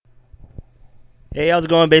Hey, how's it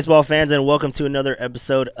going, baseball fans, and welcome to another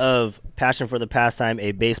episode of Passion for the Pastime,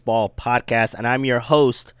 a baseball podcast. And I'm your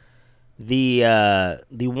host, the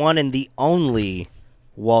one and the only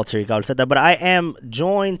Walter Calceta. But I am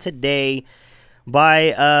joined today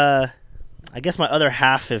by, I guess, my other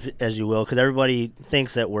half, as you will, because everybody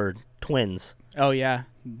thinks that we're twins. Oh, yeah.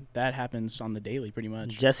 That happens on the daily, pretty much.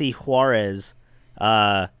 Jesse Juarez,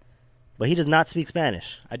 but he does not speak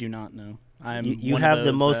Spanish. I do not know. You have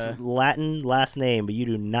the most Latin last name, but you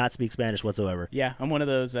do not speak Spanish whatsoever. Yeah, I'm one of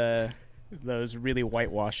those really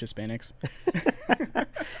whitewashed Hispanics.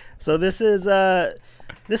 So this is I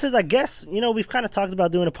guess, we've kind of talked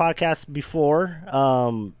about doing a podcast before,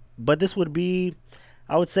 but this would be,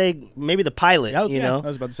 I would say, maybe the pilot. I was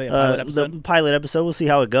about to say a pilot episode. The pilot episode. We'll see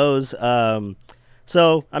how it goes.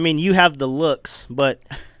 So I mean, you have the looks, but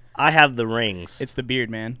I have the rings. It's the beard,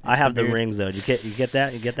 man. I have the rings, though. You get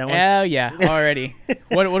that? You get that one? Oh, yeah, already.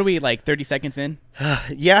 What are we, like 30 seconds in?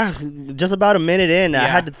 Yeah, just about a minute in. Yeah. I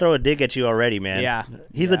had to throw a dig at you already, man. Yeah.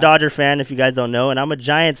 He's a Dodger fan, if you guys don't know, and I'm a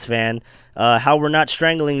Giants fan. How we're not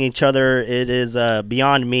strangling each other, it is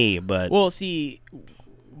beyond me. But well, see,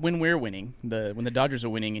 when we're winning, when the Dodgers are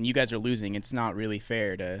winning and you guys are losing, it's not really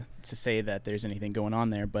fair to say that there's anything going on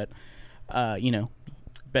there. But,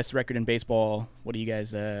 best record in baseball. What do you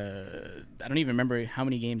guys? I don't even remember how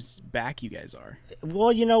many games back you guys are.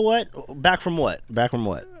 Well, you know what? Back from what?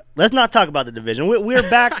 Let's not talk about the division. We're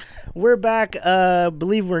back. We're back.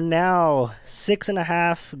 Believe we're now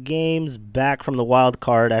 6.5 games back from the wild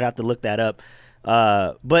card. I'd have to look that up.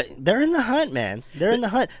 But they're in the hunt, man. They're in the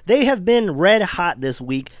hunt. They have been red hot this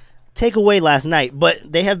week. Take away last night, but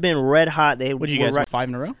they have been red hot. What did you guys? 5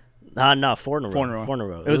 in a row? No, 4 in a row. 4 in a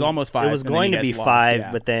row. It was almost 5. It was going to be 5, yeah.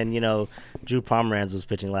 But then, Drew Pomeranz was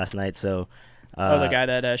pitching last night, so. The guy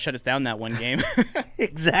that shut us down that one game.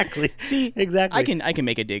 Exactly. See, exactly. I can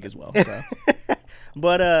make a dig as well. So.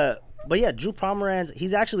 But yeah, Drew Pomeranz,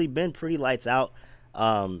 he's actually been pretty lights out.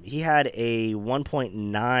 He had a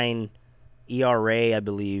 1.9 ERA, I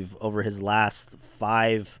believe, over his last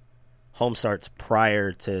 5 home starts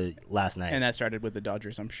prior to last night. And that started with the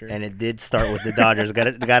Dodgers, I'm sure. And it did start with the Dodgers. Got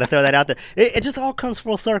to throw that out there. It just all comes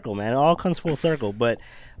full circle, man. It all comes full circle. But,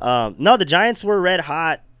 no, the Giants were red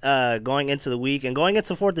hot going into the week and going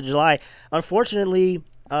into 4th of July. Unfortunately,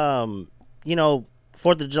 4th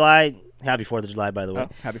of July, happy 4th of July, by the way. Oh,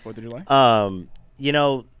 happy 4th of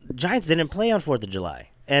July. Giants didn't play on 4th of July.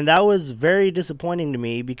 And that was very disappointing to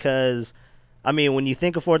me because – I mean, when you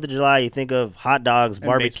think of 4th of July, you think of hot dogs,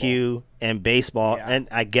 barbecue, and baseball, yeah. and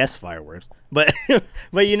I guess fireworks. But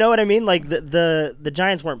but you know what I mean? Like, the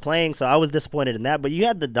Giants weren't playing, so I was disappointed in that. But you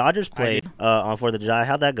had the Dodgers play on 4th of July.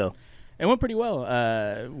 How'd that go? It went pretty well.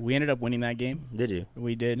 We ended up winning that game. Did you?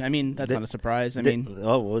 We did. I mean, that's not a surprise. You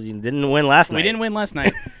didn't win last night. We didn't win last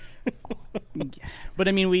night. But,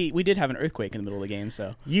 I mean, we did have an earthquake in the middle of the game.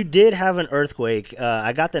 So You did have an earthquake.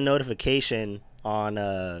 I got the notification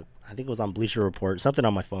on I think it was on Bleacher Report, something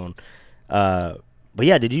on my phone. But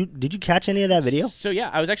yeah, did you catch any of that video? So yeah,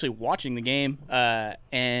 I was actually watching the game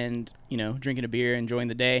and drinking a beer, enjoying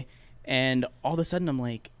the day, and all of a sudden I'm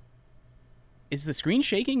like, is the screen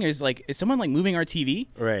shaking? Or is someone moving our TV?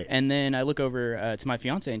 Right. And then I look over to my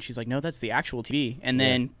fiance and she's like, no, that's the actual TV. And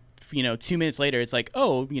then 2 minutes later, it's like,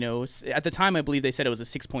 at the time I believe they said it was a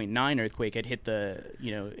 6.9 earthquake had hit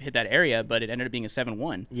hit that area, but it ended up being a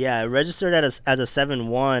 7.1. Yeah, it registered as a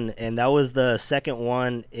 7.1, and that was the second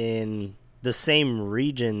one in the same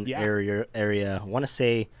region area. I want to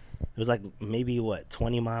say it was maybe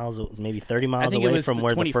 20 miles, maybe 30 miles away from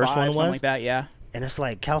where the first one was. Something like that, yeah. And it's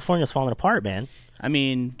like California's falling apart, man. I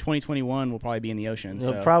mean, 2021 will probably be in the ocean.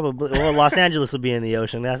 So. Probably. Well, Los Angeles will be in the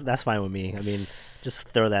ocean. That's fine with me. I mean, just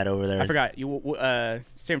throw that over there. I forgot. San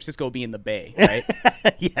Francisco will be in the Bay, right?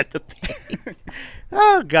 Yeah, the Bay.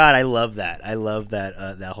 Oh God, I love that. I love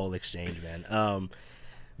that that whole exchange, man.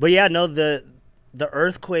 But yeah, no, the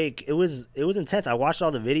earthquake. It was intense. I watched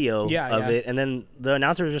all the video of it, and then the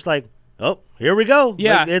announcer was just like, "Oh, here we go.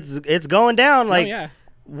 Yeah, it's going down." Like, yeah.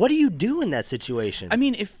 What do you do in that situation? I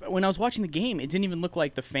mean, when I was watching the game, it didn't even look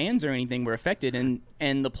like the fans or anything were affected,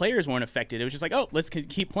 and the players weren't affected. It was just like, oh, let's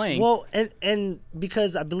keep playing. Well, and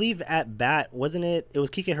because I believe at bat, wasn't it? It was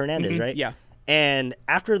Kike Hernandez, right? Yeah. And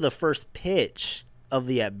after the first pitch of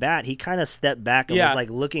the at bat, he kind of stepped back and was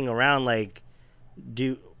looking around, like,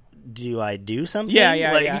 do I do something?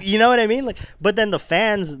 Yeah. You know what I mean? But then the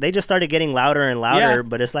fans, they just started getting louder and louder. Yeah.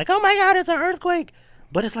 But it's like, oh my God, it's an earthquake.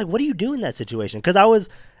 But it's like, what do you do in that situation? Because I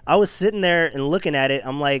was sitting there and looking at it.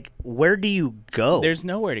 I'm like, where do you go? There's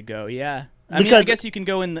nowhere to go. Yeah. I mean, I guess you can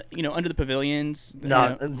go in, under the pavilions.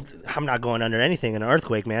 No, I'm not going under anything in an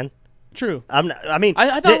earthquake, man. True. I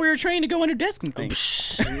thought we were trained to go under desks and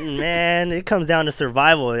things. Man, it comes down to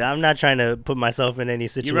survival. I'm not trying to put myself in any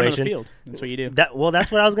situation. You run on the field. That's what you do. That's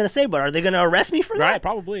what I was gonna say. But are they gonna arrest me for that? Right,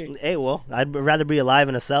 probably. Hey, well, I'd rather be alive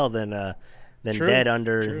in a cell than True. dead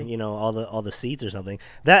under all the seats or something.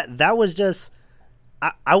 That was just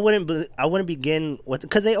I wouldn't begin with,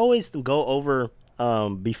 because they always go over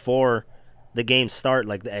before the games start,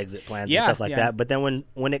 like the exit plans and stuff like that. But then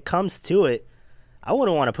when it comes to it, I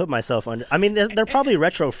wouldn't want to put myself under. I mean, they're probably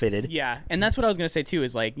retrofitted. Yeah, and that's what I was going to say, too,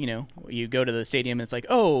 is like, you go to the stadium and it's like,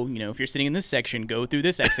 oh, if you're sitting in this section, go through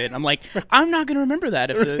this exit. And I'm like, I'm not going to remember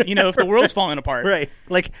that if the world's falling apart. Right.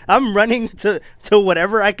 Like, I'm running to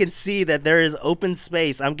whatever I can see that there is open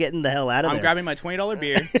space. I'm getting the hell out of there. I'm grabbing my $20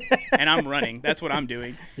 beer, and I'm running. That's what I'm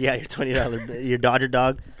doing. Yeah, your $20, your Dodger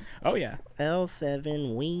dog. Oh, yeah.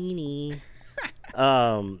 L7 weenie.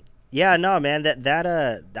 Yeah, no, man,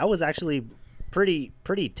 that was actually pretty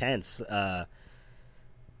tense, and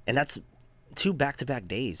that's 2 back-to-back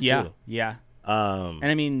days too. Yeah. And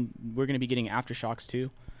I mean, we're gonna be getting aftershocks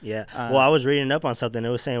too. Yeah. Well, I was reading up on something. It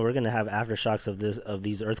was saying we're gonna have aftershocks of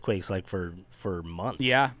these earthquakes like for months.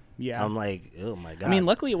 Yeah. I'm like, oh my god. I mean,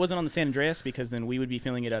 luckily it wasn't on the San Andreas, because then we would be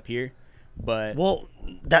feeling it up here. But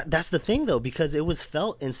that's the thing though, because it was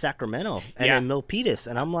felt in Sacramento and in Milpitas,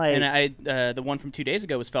 and I'm like, and the one from 2 days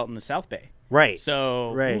ago was felt in the South Bay. Right.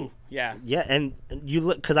 So right. Ooh, yeah. Yeah, and you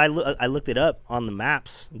look, because I looked it up on the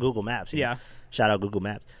maps, Google Maps. Yeah. Shout out Google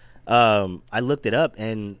Maps. I looked it up,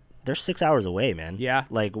 and they're 6 hours away, man. Yeah.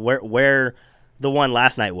 Like where the one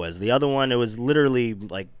last night was. The other one, it was literally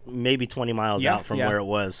like maybe 20 miles out from where it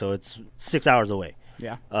was, so it's 6 hours away.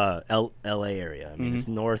 Yeah. L.A. area. I mean, it's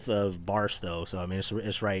north of Barstow, so I mean,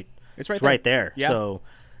 it's right. It's right there. Yeah. So,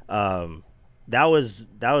 that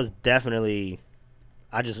was definitely.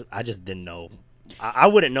 I just didn't know. I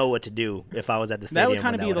wouldn't know what to do if I was at the stadium. That would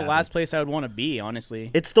kind of be the last place I would want to be,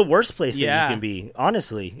 honestly. It's the worst place that you can be,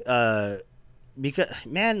 honestly. Because,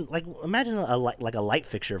 man, like, imagine a light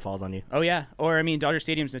fixture falls on you. Oh yeah, or I mean, Dodger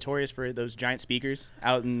Stadium's notorious for those giant speakers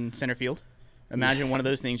out in center field. Imagine one of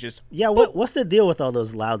those things just. Yeah, what's the deal with all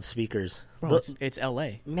those loud speakers? Bro, it's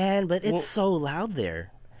L.A. Man, but it's so loud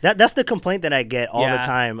there. That's the complaint that I get all the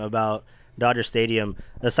time about Dodger Stadium,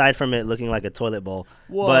 aside from it looking like a toilet bowl.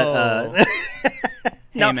 Whoa. But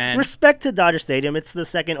hey, man. Respect to Dodger Stadium. It's the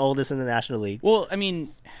second oldest in the National League. Well, I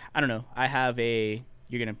mean, I don't know. I have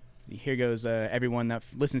here goes everyone that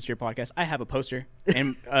listens to your podcast. I have a poster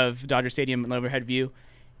of Dodger Stadium and overhead view,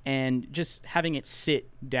 and just having it sit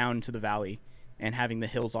down to the valley and having the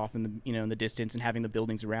hills off in the in the distance and having the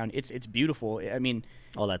buildings around. It's beautiful. I mean,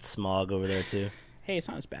 all that smog over there too. Hey, it's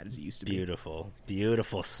not as bad as it used to be.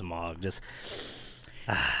 Beautiful smog. Just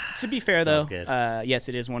to be fair though, yes,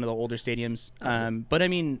 it is one of the older stadiums. But I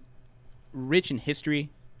mean, rich in history.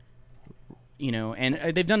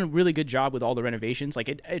 And they've done a really good job with all the renovations.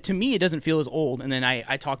 Like to me, it doesn't feel as old. And then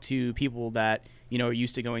I talk to people that are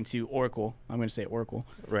used to going to Oracle. I'm going to say Oracle,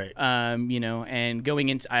 right? And going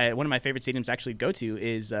into one of my favorite stadiums to actually go to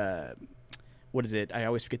is what is it? I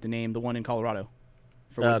always forget the name. The one in Colorado.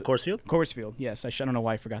 Coors Field? Coors Field, yes. I don't know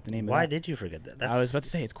why I forgot the name. Why of that. did you forget that? I was about to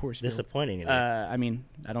say it's Coors Field. Disappointing. I mean,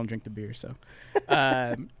 I don't drink the beer, so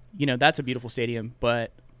that's a beautiful stadium,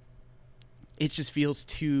 but it just feels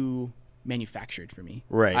too manufactured for me.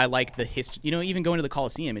 Right. I like the history. Even going to the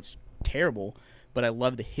Coliseum, it's terrible, but I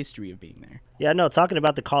love the history of being there. Yeah, no, talking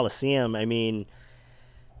about the Coliseum, I mean,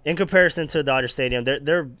 in comparison to Dodger Stadium,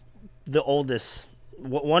 they're the oldest,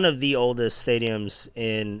 one of the oldest stadiums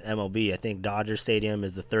in MLB. I think Dodger Stadium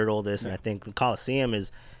is the third oldest, and I think the Coliseum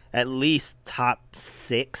is at least top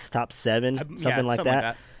 6, top 7, something like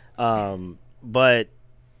that. But,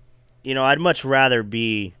 I'd much rather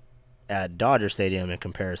be at Dodger Stadium in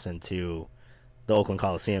comparison to the Oakland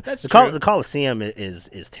Coliseum. That's true. The Coliseum is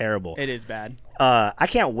terrible. It is bad. I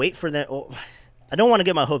can't wait for that. I don't want to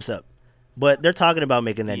get my hopes up, but they're talking about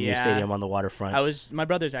making that new stadium on the waterfront. My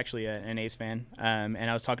brother's actually an A's fan, and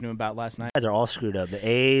I was talking to him about last night. You guys are all screwed up. The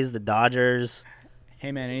A's, the Dodgers.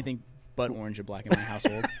 Hey man, anything but orange or black in my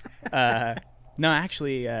household. No,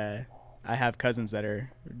 actually, I have cousins that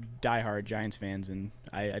are diehard Giants fans, and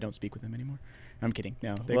I don't speak with them anymore. I'm kidding.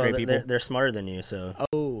 No, they're great people. They're smarter than you, so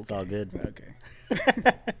it's all good. Okay.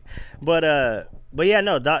 But yeah,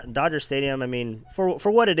 no, Dodger Stadium. I mean, for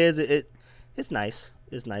what it is, it's nice.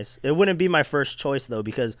 It's nice. It wouldn't be my first choice though,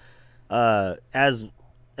 because as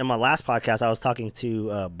in my last podcast, I was talking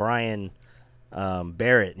to Brian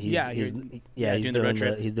Barrett. He's doing the road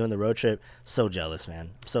trip. He's doing the road trip. So jealous, man.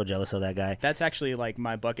 I'm so jealous of that guy. That's actually like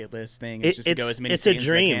my bucket list thing. Is just to go as many it's a stadiums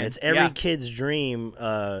dream. as I can. It's every kid's dream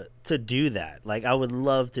to do that. Like I would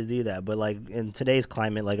love to do that, but like in today's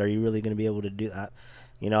climate, like are you really going to be able to do that?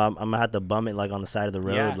 You know, I'm gonna have to bum it like on the side of the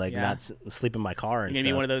road, not sleep in my car and You're stuff.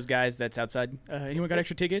 Gonna be one of those guys that's outside. Anyone got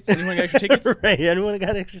extra tickets? Anyone got extra tickets? Right. Anyone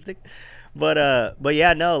got extra tickets? But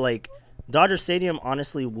yeah, no, like Dodger Stadium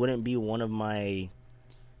honestly wouldn't be one of my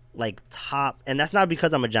like top, and that's not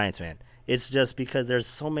because I'm a Giants fan. It's just because there's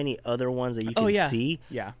so many other ones that you can see.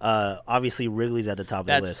 Yeah. Obviously Wrigley's at the top of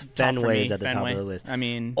the list. Fenway is at the top of the list. I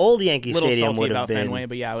mean, old Yankee little Stadium salty would have about been. Fenway,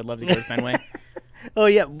 but yeah, I would love to go to Fenway. Oh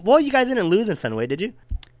yeah. Well, you guys didn't lose in Fenway, did you?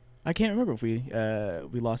 I can't remember if we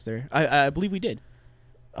lost there. I believe we did.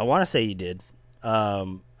 I want to say you did.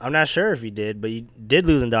 I'm not sure if you did, but you did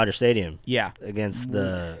lose in Dodger Stadium. Yeah. Against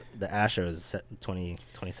the Astros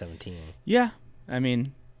 2017. Yeah. I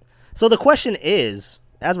mean. So the question is,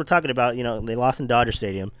 as we're talking about, you know, they lost in Dodger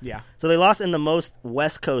Stadium. Yeah. So they lost in the most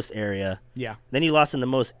West Coast area. Yeah. Then you lost in the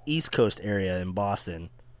most East Coast area in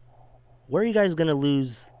Boston. Where are you guys going to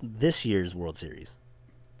lose this year's World Series?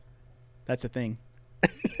 That's the thing.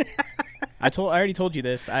 I already told you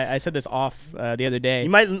this. I said this off the other day. You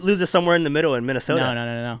might lose it somewhere in the middle in Minnesota.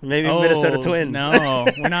 No. Maybe Minnesota Twins. No,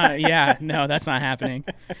 we're not. Yeah, no, that's not happening.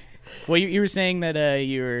 Well, you were saying that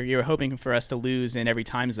you were hoping for us to lose in every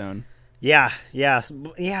time zone. Yeah,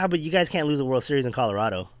 but you guys can't lose a World Series in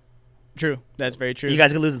Colorado. True, that's very true. You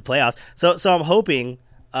guys can lose the playoffs. So I'm hoping.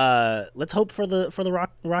 Let's hope for the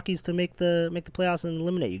Rockies to make the playoffs and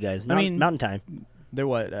eliminate you guys. Mountain Time. They're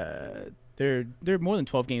what? They're more than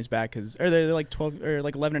 12 games back they're like 12 or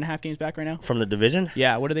like 11 and a half games back right now from the division.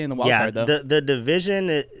 Yeah, what are they in the wild card though? The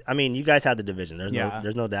division. I mean, you guys have the division.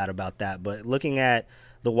 There's no doubt about that. But looking at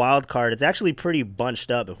the wild card, it's actually pretty bunched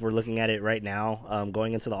up. If we're looking at it right now,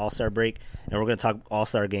 going into the All-Star break, and we're going to talk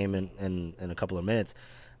All-Star game in a couple of minutes.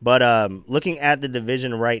 But looking at the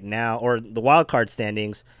division right now, or the wild card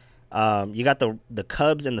standings. You got the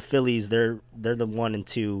Cubs and the Phillies. They're the 1 and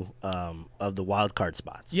 2 of the wild card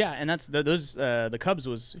spots. Yeah, and that's those. The Cubs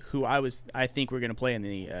was who I think we're going to play in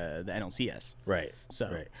the NLCS. Right. So.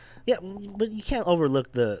 Right. Yeah, but you can't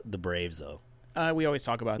overlook the Braves though. We always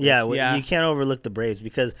talk about this. Yeah, you can't overlook the Braves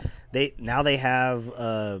because they have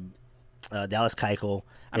Dallas Keuchel.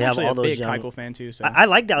 I'm have actually all a those big young... Keuchel fan too. So I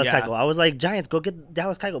like Dallas Keuchel. I was like, Giants, go get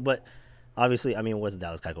Dallas Keuchel, but. Obviously, I mean, what's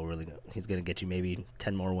Dallas Keuchel really? He's going to get you maybe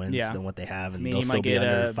 10 more wins than what they have, and I mean, they'll he still might be get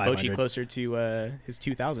under 500. Bochy closer to his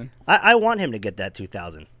 2,000. I want him to get that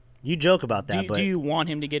 2,000. You joke about that, but do you want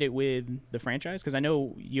him to get it with the franchise? Because I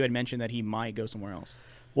know you had mentioned that he might go somewhere else.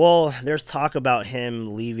 Well, there's talk about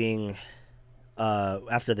him leaving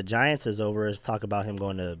after the Giants is over. There's talk about him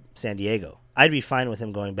going to San Diego. I'd be fine with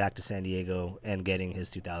him going back to San Diego and getting his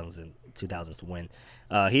 2,000th win.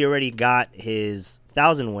 He already got his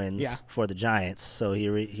 1,000 wins for the Giants, so he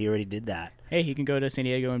already did that. Hey, he can go to San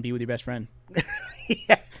Diego and be with your best friend.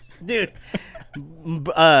 Yeah, dude.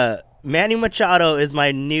 Manny Machado is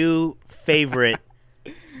my new favorite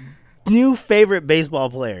baseball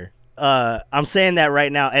player. I'm saying that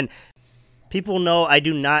right now, and people know I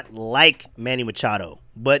do not like Manny Machado.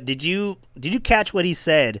 But did you catch what he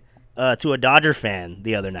said to a Dodger fan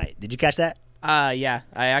the other night? Did you catch that? Yeah.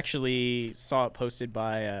 I actually saw it posted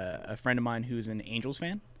by a friend of mine who's an Angels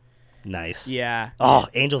fan. Nice. Yeah. Oh,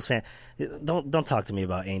 Angels fan. Don't talk to me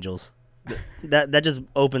about Angels. That just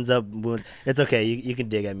opens up wounds. It's okay. You can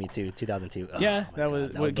dig at me too. 2002. Yeah, that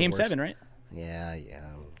was Game 7, right? Yeah.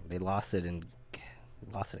 They lost it in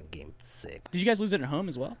Game 6. Did you guys lose it at home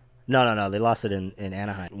as well? No. They lost it in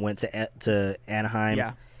Anaheim. Went to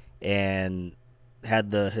Anaheim. And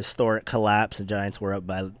had the historic collapse. The Giants were up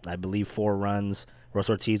by, I believe, 4 runs.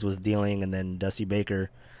 Russ Ortiz was dealing, and then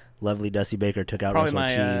lovely Dusty Baker took out Russ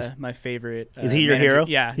Ortiz. My favorite. Is he your hero?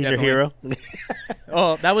 Yeah, he's definitely. your hero.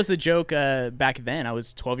 Oh, that was the joke back then. I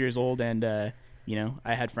was 12 years old, and I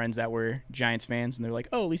had friends that were Giants fans, and they're like,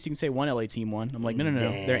 "Oh, at least you can say one LA team won." I'm like, "No,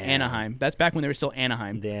 they're Anaheim." That's back when they were still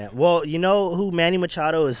Anaheim. Damn. Well, you know who Manny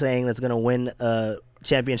Machado is saying that's going to win a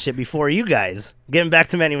championship before you guys? Getting back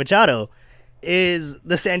to Manny Machado. Is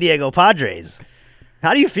the San Diego Padres.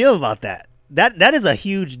 How do you feel about that? That is a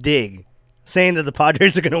huge dig, saying that the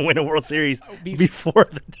Padres are going to win a World Series before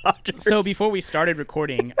the Dodgers. So before we started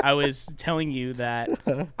recording, I was telling you that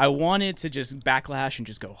I wanted to just backlash and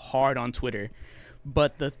just go hard on Twitter,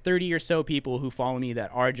 but the 30 or so people who follow me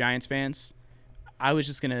that are Giants fans, I was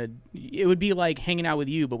just it would be like hanging out with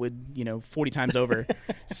you, but with, 40 times over.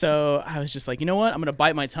 So I was just like, you know what? I'm going to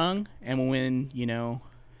bite my tongue, and when,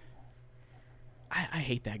 I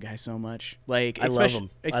hate that guy so much. Like, I love him.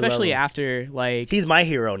 Especially after like he's my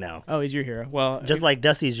hero now. Oh, he's your hero. Well, just like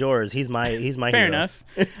Dusty's yours, he's my fair hero. Enough.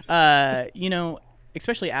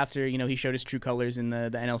 Especially after he showed his true colors in the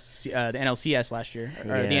NLCS last year,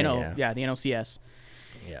 or the NLCS.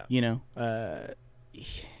 Yeah.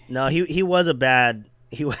 No, he was a bad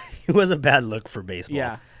he was a bad look for baseball.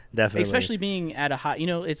 Yeah, definitely. Especially being at a high.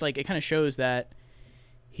 It's like it kind of shows that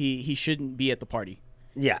he shouldn't be at the party.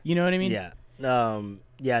 Yeah. You know what I mean? Yeah. No,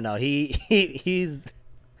 he's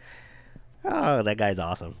that guy's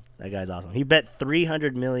awesome. He bet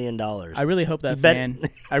 $300 million. I really hope that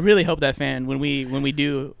fan when we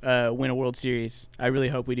do win a World Series, I really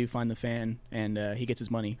hope we do find the fan and he gets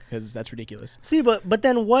his money, because that's ridiculous. See, but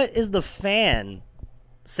then what is the fan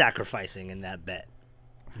sacrificing in that bet?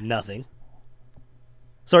 Nothing.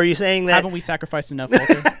 So are you saying that haven't we sacrificed enough,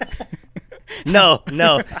 Walter? No.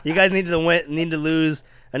 You guys need to lose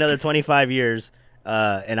another 25 years,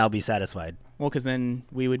 and I'll be satisfied. Well, because then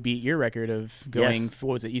we would beat your record of going. Yes.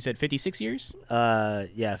 What was it? You said 56 years?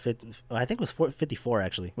 Yeah. I think it was 54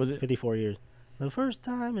 actually. Was it 54 years? The first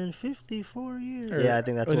time in 54 years. Or, yeah, I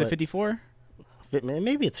think that's. Was it 54?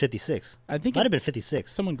 Maybe it's 56. I think might have been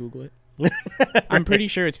 56. Someone Google it. I'm pretty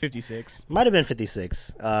sure it's 56. Might have been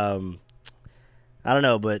 56. I don't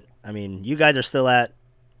know, but I mean, you guys are still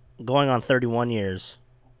going on 31 years.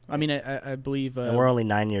 I mean, I believe. And we're only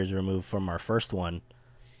 9 years removed from our first one.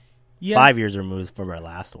 Yeah. 5 years removed from our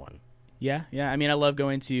last one. Yeah. I mean, I love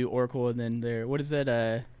going to Oracle, and then what is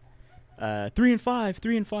that?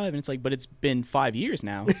 3-5, and it's like, but it's been 5 years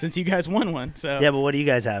now since you guys won one. So yeah, but what do you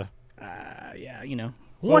guys have?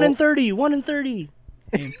 1 in 30.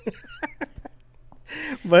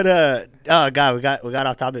 But oh god, we got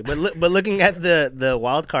off topic. But looking at the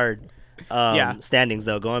wild card standings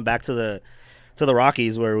though, going back to the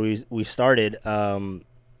Rockies where we started.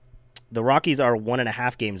 The Rockies are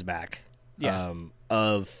 1.5 games back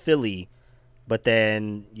of Philly, but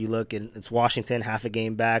then you look and it's Washington half a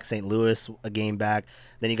game back, St. Louis a game back,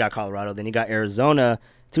 then you got Colorado, then you got Arizona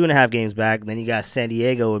 2.5 games back, then you got San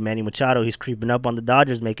Diego with Manny Machado. He's creeping up on the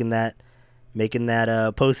Dodgers, making that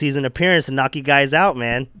postseason appearance and knock you guys out,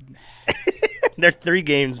 man. They're 3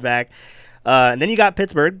 games back, and then you got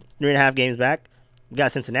Pittsburgh 3.5 games back. You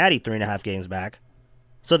got Cincinnati 3.5 games back.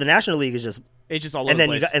 So the National League is just. It's just all over the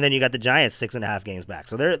place. And then you got the Giants 6.5 games back.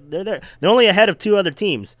 So they're there. They're only ahead of 2 other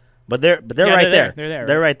teams, but they're right there. They're there.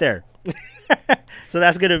 They're right there. So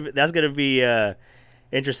that's gonna be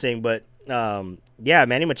interesting. But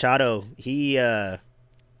Manny Machado, he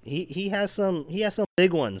has some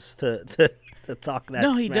big ones to talk that.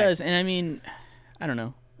 No, he smack. does, and I mean, I don't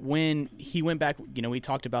know. When he went back, we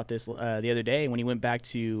talked about this the other day. When he went back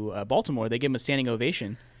to Baltimore, they gave him a standing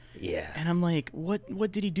ovation. Yeah, and I'm like,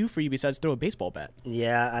 what did he do for you besides throw a baseball bat?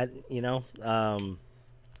 Yeah,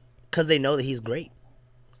 because they know that he's great.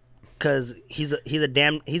 Because he's a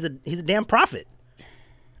damn prophet.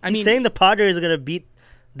 He's saying the Padres are gonna beat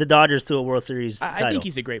the Dodgers to a World Series title. I think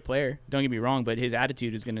he's a great player. Don't get me wrong, but his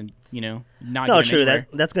attitude is gonna, not. No, get him true. anywhere.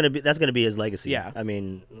 That's gonna be his legacy. Yeah. I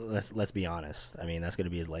mean, let's be honest. I mean, that's gonna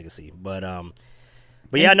be his legacy. But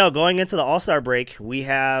yeah, no. Going into the All-Star break, we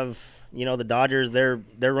have the Dodgers. They're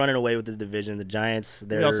running away with the division. The Giants.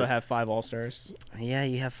 We also have 5 All-Stars. Yeah,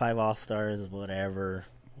 you have 5 All-Stars. Whatever.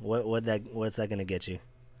 What's that gonna get you?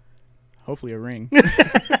 Hopefully a ring.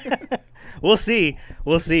 We'll see.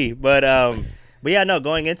 But yeah, no.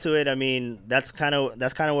 Going into it, I mean, that's kind of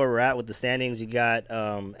where we're at with the standings. You got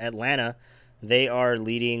Atlanta. They are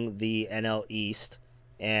leading the NL East,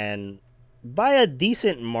 and by a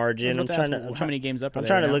decent margin. How many games up? I'm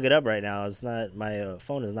trying to look it up right now. It's not my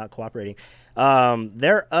phone is not cooperating.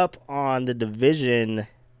 They're up on the division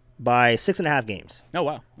by 6.5 games. Oh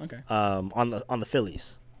wow, okay. On the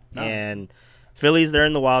Phillies, and Phillies they're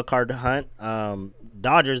in the wild card hunt.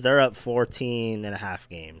 Dodgers they're up 14.5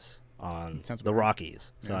 games on the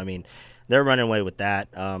Rockies. So I mean, they're running away with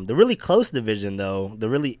that. The really close division though, the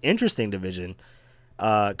really interesting division,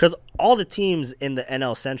 because all the teams in the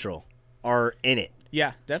NL Central are in it.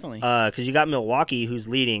 Yeah, definitely. Because you got Milwaukee who's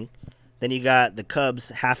leading, then you got the Cubs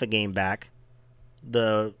half a game back,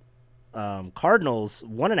 the Cardinals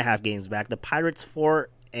 1.5 games back, the Pirates 4,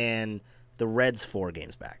 and the Reds 4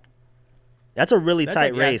 games back. That's a really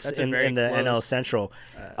tight race in the NL Central.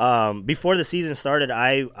 Before the season started,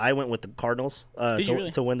 I went with the Cardinals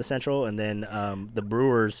to win the Central, and then the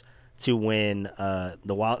Brewers to win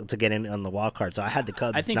to get in on the wild card. So I had the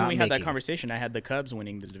Cubs. I think when we had that conversation, I had the Cubs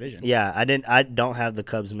winning the division. Yeah, I don't have the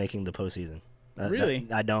Cubs making the postseason. Really?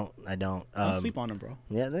 I don't. Don't sleep on them, bro.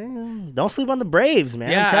 Yeah, don't sleep on the Braves,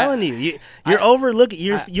 man. Yeah, I'm telling you, you're overlooking.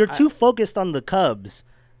 You're too focused on the Cubs.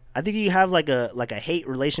 I think you have like a hate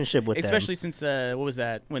relationship with them. Especially since what was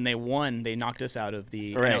that when they won? They knocked us out of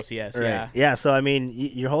the NLCS. Right. Yeah. So I mean,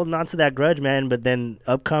 you're holding on to that grudge, man. But then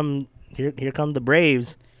here come the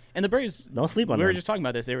Braves. And the Braves, don't sleep on them. We were just talking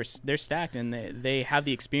about this. They're stacked, and they have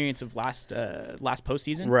the experience of last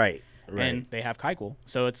postseason. Right. And they have Keuchel,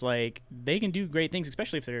 so it's like they can do great things,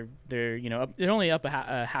 especially if they're they're only up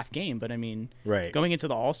a half game. But I mean, going into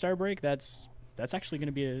the All-Star break, that's actually going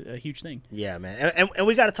to be a huge thing. Yeah, man. And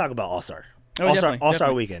we got to talk about All-Star. All-Star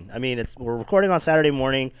All-Star weekend. I mean, we're recording on Saturday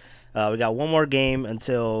morning. We got one more game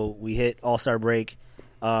until we hit All-Star break.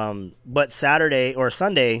 But Saturday or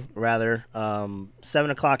Sunday rather,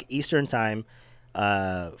 7:00 Eastern time,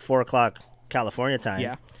 4:00 California time.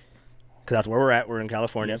 Yeah. Because that's where we're at. We're in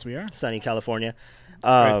California. Yes, we are. Sunny California.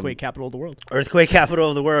 Earthquake capital of the world. Earthquake capital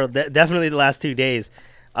of the world. Definitely the last 2 days.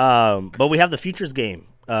 But we have the Futures game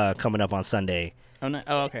coming up on Sunday. Oh, no.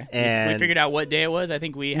 Oh, okay. And we figured out what day it was. I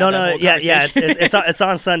think we had yeah. It's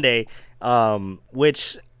on Sunday.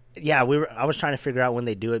 Which, yeah, I was trying to figure out when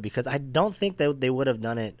they do it because I don't think that they would have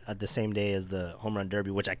done it at the same day as the Home Run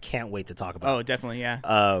Derby, which I can't wait to talk about. Oh, definitely,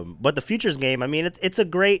 yeah. But the Futures game, I mean, it's a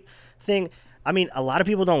great thing. I mean, a lot of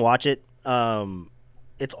people don't watch it.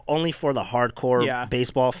 It's only for the hardcore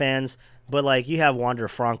baseball fans. But like you have Wander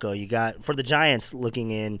Franco, you got for the Giants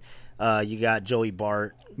looking in. You got Joey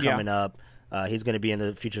Bart coming up. He's going to be in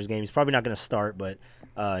the Futures game. He's probably not going to start, but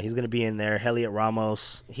he's going to be in there. Heliot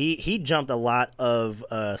Ramos. He jumped a lot of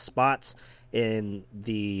spots in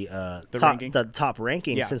the top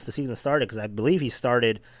ranking since the season started because I believe he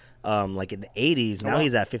started like in the 80s. Now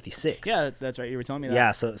he's at 56. Yeah, that's right. You were telling me that.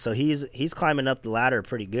 Yeah, so he's climbing up the ladder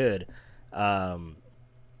pretty good.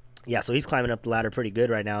 So he's climbing up the ladder pretty good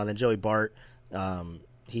right now. And then Joey Bart,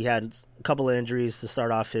 he had a couple of injuries to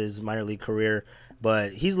start off his minor league career,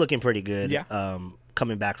 but he's looking pretty good. Yeah.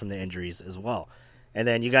 Coming back from the injuries as well. And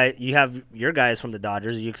then you have your guys from the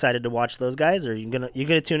Dodgers. Are you excited to watch those guys, or are you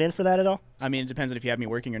gonna tune in for that at all? I mean, it depends on if you have me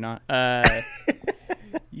working or not.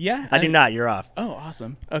 Yeah, I do not. You're off. Oh,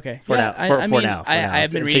 awesome. Okay. For now. I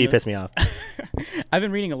have been until reading. You piss me off. I've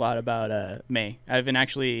been reading a lot about May. I've been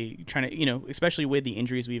actually trying to, especially with the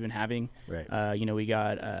injuries we've been having. Right. We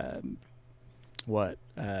got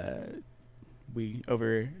we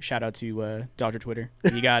shout out to Dodger Twitter.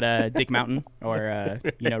 You got Dick Mountain or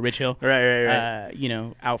Rich Hill. Right.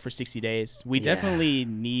 Out for 60 days. We definitely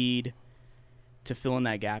need to fill in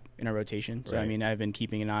that gap in our rotation. So I mean, I've been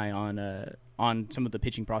keeping an eye on some of the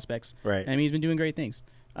pitching prospects. Right. And I mean, he's been doing great things.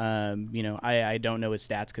 I don't know his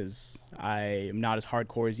stats because I am not as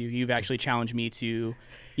hardcore as you. You've actually challenged me to,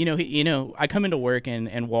 I come into work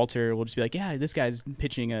and Walter will just be like, yeah, this guy's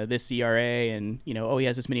pitching this ERA and, he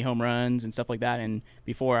has this many home runs and stuff like that. And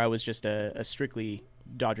before I was just a strictly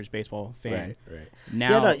Dodgers baseball fan. Right.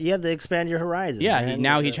 Now you have to expand your horizons.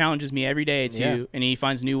 Yeah. He challenges me every day and he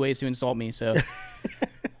finds new ways to insult me. So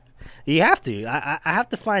you have to. I have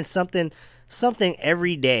to find something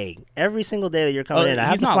every day, every single day that you're coming in. I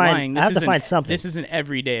have to find something. This is an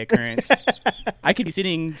everyday occurrence. I could be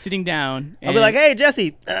sitting down. And I'll be like, hey,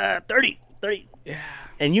 Jesse, 30. Yeah.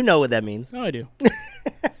 And you know what that means. Oh, I do.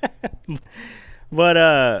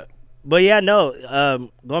 But yeah, no.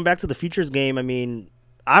 Going back to the Futures game, I mean,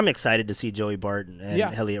 I'm excited to see Joey Bart and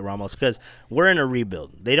Heliot Ramos because we're in a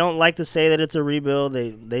rebuild. They don't like to say that it's a rebuild.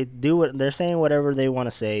 They do what they're saying, whatever they want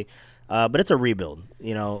to say. But it's a rebuild,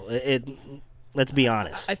 let's be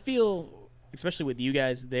honest. I feel, especially with you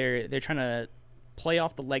guys, they're trying to play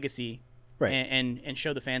off the legacy and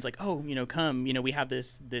show the fans like, oh, come, we have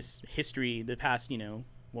this history the past, 9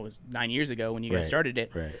 years ago when you guys started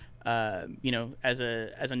it. Right. As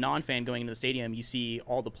a non-fan going into the stadium, you see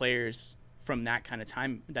all the players from that kind of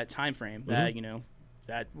time frame that,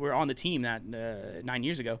 that were on the team that 9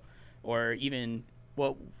 years ago, or even,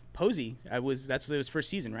 Posey, it was his first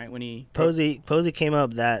season, right? When Posey came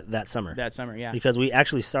up that summer. That summer, yeah. Because we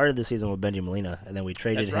actually started the season with Benji Molina, and then we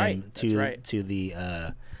traded him to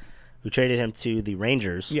the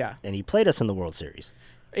Rangers. Yeah. And he played us in the World Series.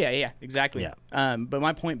 Yeah, exactly. Yeah. But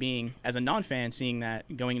my point being, as a non-fan, seeing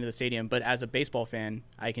that going into the stadium, but as a baseball fan,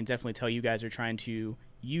 I can definitely tell you guys are trying to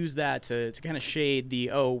use that to kind of shade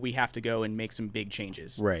we have to go and make some big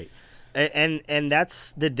changes. Right. And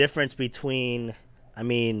that's the difference between. I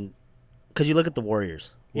mean, because you look at the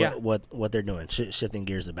Warriors, what they're doing, shifting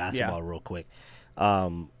gears to basketball real quick.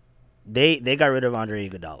 They got rid of Andre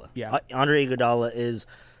Iguodala. Yeah. Andre Iguodala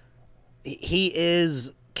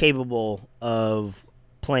is capable of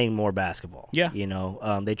playing more basketball. Yeah.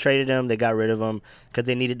 They traded him, they got rid of him because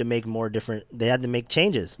they needed to make they had to make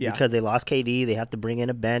changes because they lost KD. They have to bring in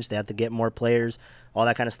a bench. They have to get more players, all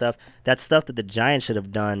that kind of stuff. That's stuff that the Giants should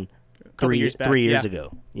have done couple years back. 3 years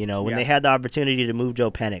ago. You know, when Yeah. they had the opportunity to move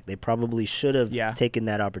Joe Pennick, they probably should have taken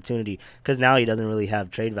that opportunity because now he doesn't really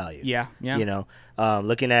have trade value. Yeah. You know,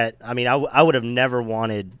 looking at, I mean, I would have never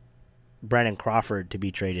wanted Brandon Crawford to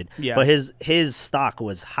be traded. Yeah. But his stock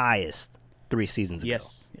was highest 3 seasons ago.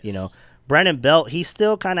 Yes. You know, Brandon Belt, he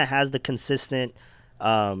still kind of has the consistency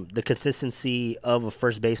of a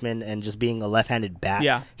first baseman and just being a left-handed bat.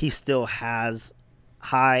 Yeah. He still has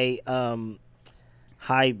high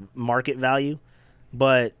market value,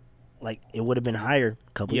 but like it would have been higher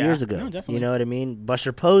a couple years ago. No, definitely. You know what I mean?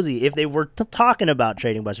 Buster Posey, if they were talking about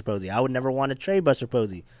trading Buster Posey, I would never want to trade Buster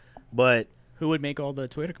Posey. But who would make all the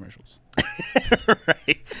Toyota commercials?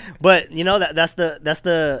 right. But you know that's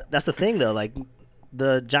the thing though. Like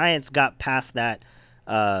the Giants got past that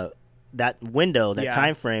window, that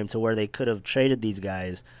time frame to where they could have traded these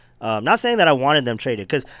guys. Not saying that I wanted them traded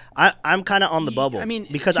because I'm kind of on the bubble. I mean,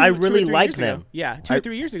 because I really like them. Ago, yeah, 2 or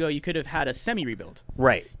 3 years ago, you could have had a semi-rebuild.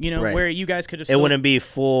 Right. You know, right. where you guys could have. It wouldn't be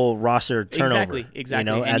full roster turnover. Exactly. You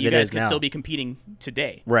know, and as you it guys is could now. still be competing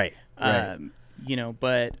today. Right. Right. You know,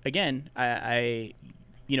 but again, I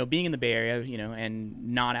you know, being in the Bay Area, you know,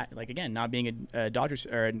 and not being a Dodgers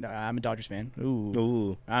I'm a Dodgers fan.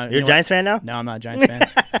 Ooh. You're a Giants fan now? No, I'm not a Giants fan.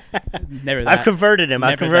 Never that. I've converted him.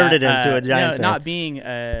 I've converted him to a Giants fan. Not being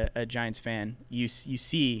a Giants fan, you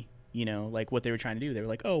see, you know, like what they were trying to do. They were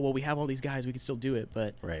like, oh, well, we have all these guys, we can still do it.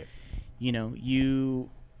 But, right. You know,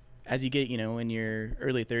 as you get, you know, in your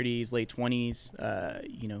early 30s, late 20s,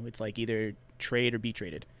 you know, it's like either trade or be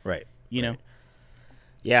traded. Right. You know?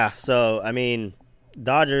 Yeah. So, I mean,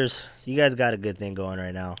 Dodgers, you guys got a good thing going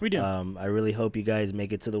right now. We do. I really hope you guys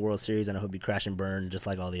make it to the World Series, and I hope you crash and burn just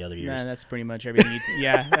like all the other years. Nah, that's pretty much everything.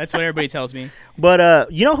 Yeah, that's what everybody tells me. But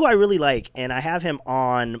you know who I really like, and I have him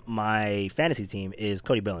on my fantasy team, is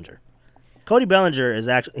Cody Bellinger. Cody Bellinger is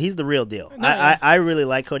he's the real deal. No, I really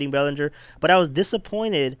like Cody Bellinger, but I was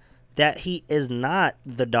disappointed that he is not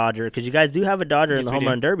the Dodger, because you guys do have a Dodger in the Home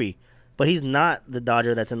Run Derby, but he's not the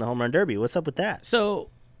Dodger that's in the Home Run Derby. What's up with that? So,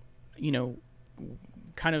 you know,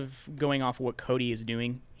 kind of going off of what Cody is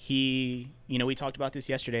doing, you know, we talked about this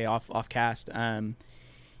yesterday off cast.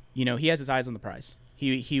 You know, he has his eyes on the prize.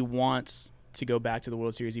 He wants to go back to the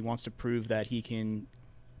World Series. He wants to prove that he can,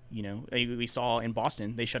 you know, we saw in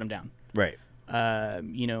Boston, they shut him down. Right.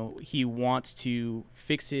 You know, he wants to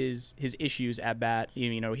fix his issues at bat.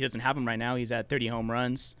 You know, he doesn't have them right now. He's at 30 home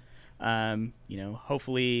runs. You know,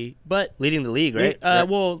 hopefully, but leading the league, right?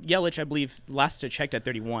 Well, Yelich, I believe, last I checked at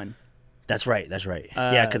 31. That's right.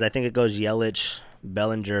 Yeah, because I think it goes Yelich,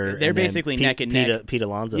 Bellinger. They're basically neck and neck. Pete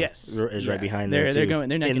Alonso is right behind there. They're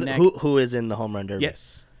neck and neck. Who is in the Home Run Derby?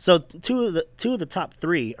 Yes. So two of the top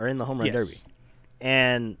 3 are in the Home Run Derby,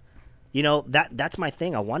 and you know that's my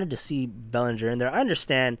thing. I wanted to see Bellinger in there. I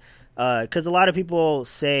understand because a lot of people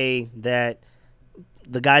say that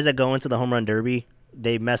the guys that go into the Home Run Derby,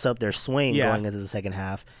 they mess up their swing going into the second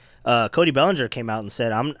half. Cody Bellinger came out and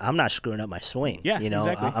said, "I'm not screwing up my swing. Yeah, you know,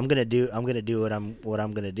 exactly. I'm gonna do what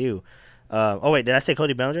I'm gonna do." Oh wait, did I say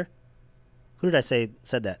Cody Bellinger? Who did I say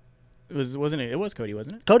said that? It was Cody,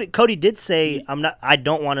 wasn't Cody it? did say, I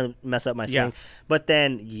don't want to mess up my swing. Yeah. But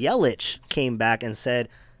then Yelich came back and said,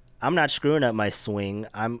 "I'm not screwing up my swing.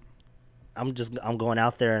 I'm going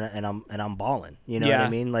out there and I'm balling." You know what I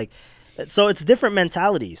mean? Like, so it's different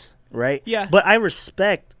mentalities, right? Yeah. But I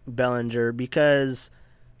respect Bellinger because,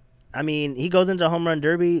 I mean, he goes into the Home Run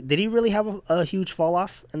Derby. Did he really have a huge fall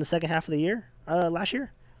off in the second half of the year last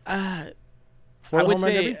year? I would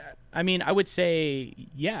say,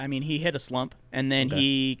 yeah. I mean, he hit a slump, and then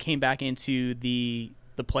he came back into the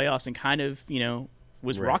playoffs and kind of, you know,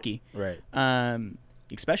 was rocky. Right.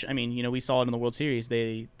 Especially, I mean, you know, we saw it in the World Series.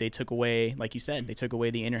 They took away, like you said,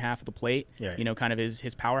 the inner half of the plate. Right. You know, kind of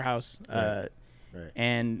his powerhouse. Right.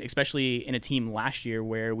 And especially in a team last year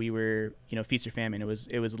where we were, you know, feast or famine. It was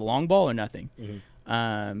the long ball or nothing.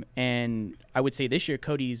 Mm-hmm. And I would say this year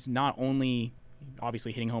Cody's not only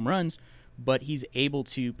obviously hitting home runs, but he's able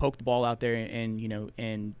to poke the ball out there and, you know,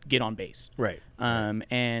 and get on base. Right.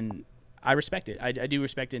 And I respect it. I do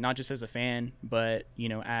respect it, not just as a fan, but, you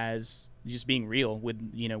know, as just being real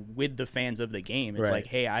with, you know, with the fans of the game. It's like,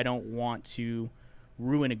 hey, I don't want to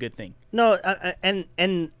ruin a good thing. No,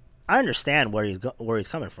 and I understand where he's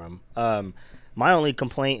coming from. My only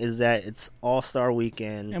complaint is that it's All-Star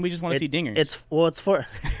Weekend, and we just want to see dingers. It's for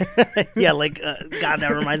yeah, like God,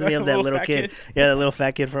 that reminds me of that little kid. Yeah, the little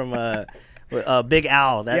fat kid from Big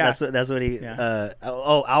Al. That's what he. Yeah.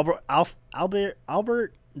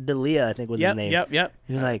 Albert D'Elia, I think was his name. Yep.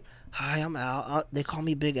 He was like, "Hi, I'm Al. They call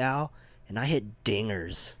me Big Al, and I hit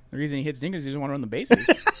dingers." The reason he hits dingers is he doesn't want to run the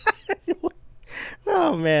bases.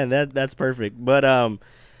 Oh man, that's perfect. But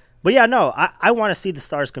But yeah, no, I want to see the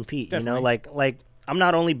stars compete. Definitely. You know, like I'm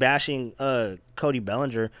not only bashing Cody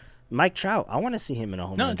Bellinger, Mike Trout. I want to see him in a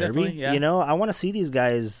home run derby. Definitely, yeah. You know, I want to see these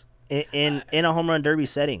guys in a home run derby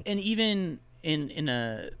setting. And even in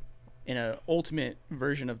a ultimate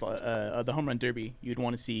version of the home run derby, you'd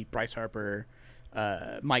want to see Bryce Harper,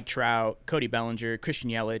 Mike Trout, Cody Bellinger,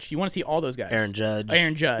 Christian Yelich. You want to see all those guys. Aaron Judge.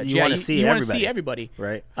 You want to see want to see everybody.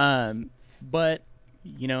 Right. But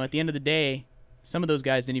you know, at the end of the day, some of those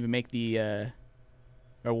guys didn't even make the,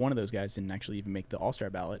 or one of those guys didn't actually even make the All-Star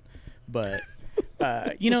ballot. But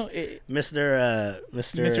you know,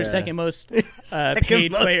 Mr. Second most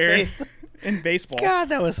paid player in baseball. God,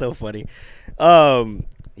 that was so funny.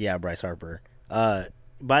 Yeah, Bryce Harper.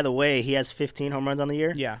 By the way, he has 15 home runs on the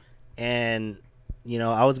year. Yeah. And you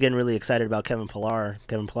know, I was getting really excited about Kevin Pillar.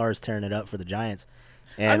 Kevin Pillar is tearing it up for the Giants.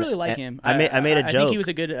 And I really like him. I made a joke. I think he was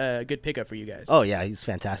a good pickup for you guys. Oh yeah, he's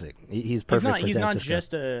fantastic. He's perfect. He's not Francisco.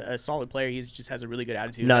 just a solid player. He just has a really good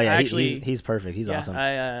attitude. No, yeah, he's perfect. He's awesome.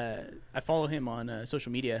 I follow him on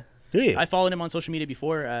social media. Do you? I followed him on social media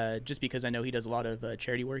before, just because I know he does a lot of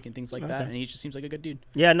charity work and things like that, and he just seems like a good dude.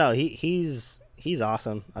 Yeah, no, he's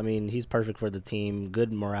awesome. I mean, he's perfect for the team.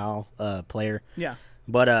 Good morale player. Yeah.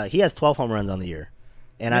 But he has 12 home runs on the year.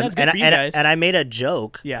 And I made a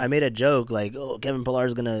joke. Yeah. I made a joke like, oh, Kevin Pillar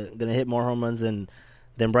is gonna hit more home runs than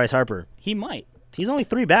Bryce Harper. He might. He's only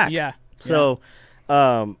 3 back. Yeah. So,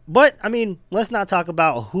 but I mean, let's not talk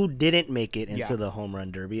about who didn't make it into the home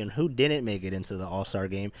run derby and who didn't make it into the All-Star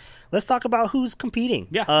game. Let's talk about who's competing.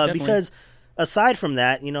 Yeah. Definitely. Because aside from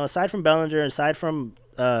that, you know, aside from Bellinger, aside from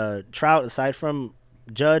Trout, aside from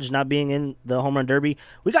Judge not being in the home run derby,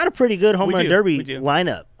 we got a pretty good home run derby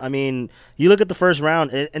lineup. I mean, you look at the first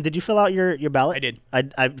round, and did you fill out your ballot? I did.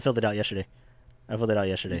 I filled it out yesterday.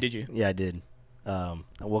 Did you? Yeah, I did.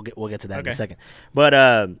 We'll get to that in a second. But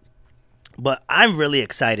I'm really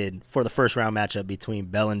excited for the first round matchup between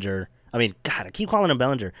Bellinger. I mean, God, I keep calling him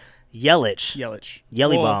Bellinger. Yelich.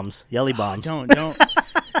 Yelly bombs.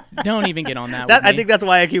 Don't even get on that. I think that's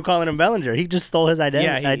why I keep calling him Bellinger. He just stole his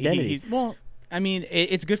identity. Well, I mean,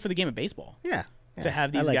 it's good for the game of baseball. Yeah. To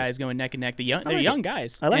have these guys going neck and neck. They're young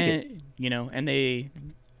guys. I like it. You know, and they.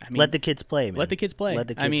 I mean, let the kids play, man. Let the kids play.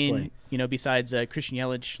 I mean, you know, besides Christian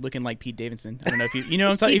Yelich looking like Pete Davidson. I don't know if you know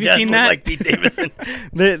what I'm talking. Have you seen that? Like Pete Davidson.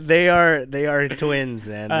 they are twins,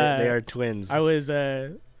 man. They are twins. I was,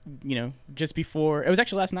 you know, just before it was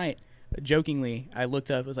actually last night. Jokingly, I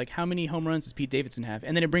looked up. It was like, how many home runs does Pete Davidson have?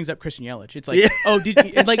 And then it brings up Christian Yelich. It's like, oh,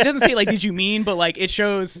 it doesn't say like, did you mean? But like, it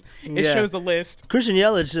shows the list. Christian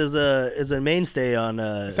Yelich is a mainstay on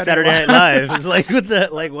Saturday Night Live. It's like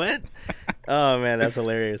what? Oh man, that's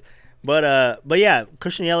hilarious. But yeah,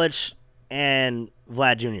 Christian Yelich and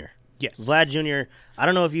Vlad Jr. Yes, Vlad Jr. I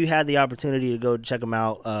don't know if you had the opportunity to go check him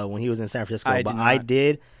out when he was in San Francisco, I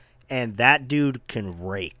did, and that dude can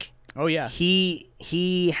rake. Oh yeah,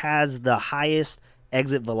 he has the highest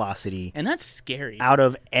exit velocity, and that's scary. Out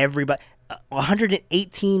of everybody,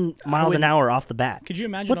 118 miles an hour off the bat. Could you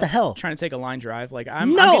imagine what the hell? Trying to take a line drive? Like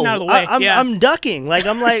I'm getting out of the way. I'm ducking. Like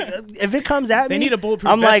I'm like, if it comes at me, they need a bulletproof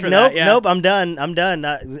I'm vest like, for nope, that. Yeah. nope, I'm done.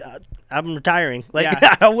 I'm retiring. Like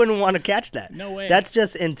I wouldn't want to catch that. No way. That's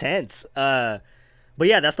just intense. But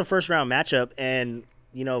yeah, that's the first round matchup, and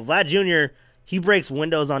you know, Vlad Jr. He breaks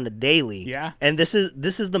windows on the daily. Yeah. And this is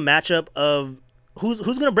the matchup of who's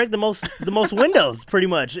going to break the most windows, pretty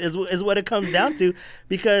much, is what it comes down to,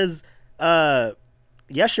 because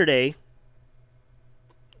yesterday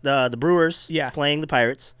the Brewers playing the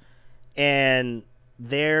Pirates, and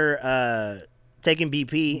they're taking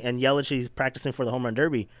BP, and Yelich is practicing for the home run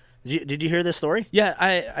derby. Did you hear this story? Yeah,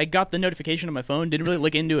 I got the notification on my phone. Didn't really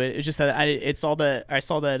look into it. It's just that I saw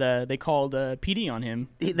that they called PD on him.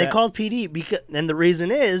 They called PD and the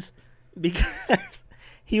reason is because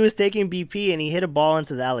he was taking BP and he hit a ball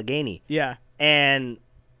into the Allegheny. Yeah, and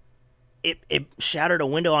it shattered a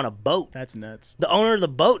window on a boat. That's nuts. The owner of the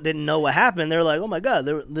boat didn't know what happened. They're like, "Oh my God,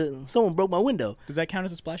 someone broke my window." Does that count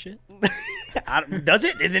as a splash hit? Does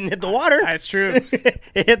it? It didn't hit the water. That's true.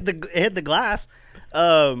 It hit the glass.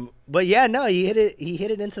 But yeah, no, he hit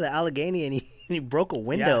it into the Allegheny, and he broke a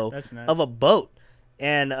window of a boat.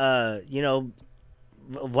 And you know,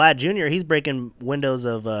 Vlad Jr. he's breaking windows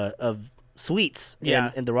of suites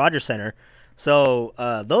in the Rogers Center. So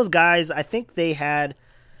those guys, I think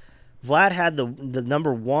Vlad had the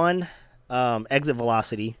number one exit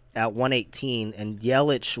velocity at 118, and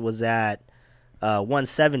Yelich was at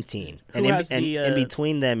 117. And in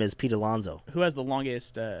between them is Pete Alonso. Who has the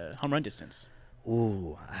longest home run distance?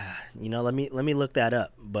 Ooh, you know, let me look that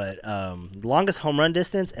up. But longest home run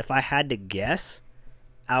distance, if I had to guess,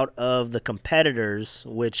 out of the competitors,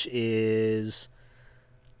 which is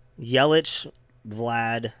Yelich,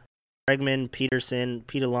 Vlad, Bregman, Peterson,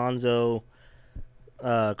 Pete Alonso,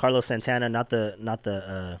 Carlos Santana, not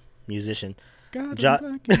the musician. That's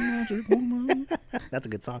a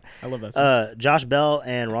good song. I love that song. Josh Bell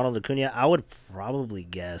and Ronald Acuna. I would probably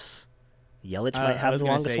guess Yelich might have the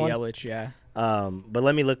longest one. Yelich, yeah. But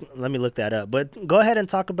let me look that up. But go ahead and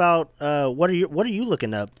talk about what are you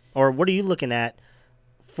looking up, or what are you looking at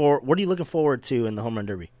for? What are you looking forward to in the home run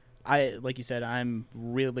derby? Like you said, I'm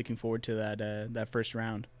really looking forward to that first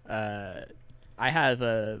round. I have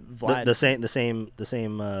Vlad. The same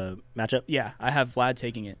matchup. Yeah, I have Vlad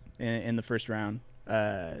taking it in the first round.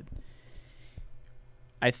 I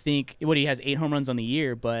think he has 8 home runs on the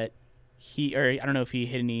year, but I don't know if he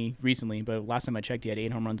hit any recently, but last time I checked, he had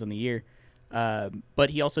 8 home runs on the year.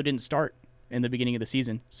 But he also didn't start in the beginning of the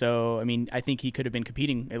season, so I mean, I think he could have been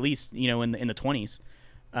competing at least, in the 20s.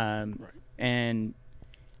 Right. And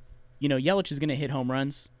Yelich is going to hit home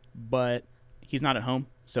runs, but he's not at home,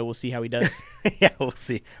 so we'll see how he does. Yeah, we'll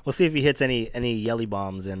see. We'll see if he hits any Yelly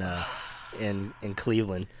bombs in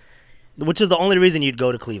Cleveland, which is the only reason you'd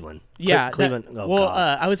go to Cleveland. Yeah, Cleveland.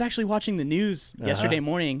 I was actually watching the news yesterday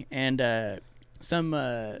morning, and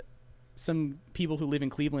some people who live in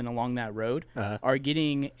Cleveland along that road are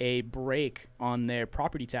getting a break on their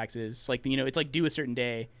property taxes. Like it's like due a certain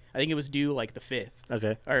day. I think it was due like the 5th.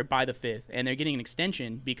 Okay. Or by the 5th. And they're getting an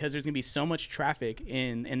extension because there's going to be so much traffic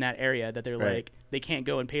in that area that they're like, they can't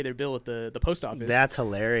go and pay their bill at the post office. That's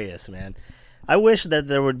hilarious, man. I wish that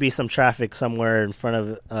there would be some traffic somewhere in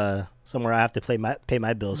front of somewhere I have to pay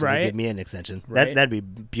my bill so they give me an extension. Right. That'd be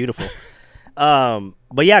beautiful.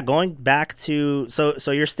 But yeah, going back to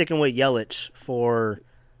so you're sticking with Yelich for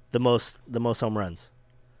the most home runs.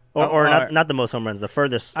 Or not the most home runs, the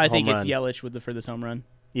furthest home run. I think it's Yelich with the furthest home run.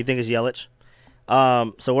 You think it's Yelich?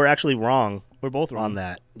 So we're actually wrong. We're both wrong on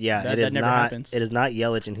that. Yeah, that never happens. It is not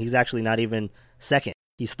Yelich, and he's actually not even second.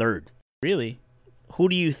 He's third. Really? Who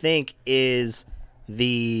do you think is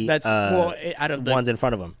the out of the ones in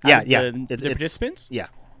front of him? The participants? Yeah.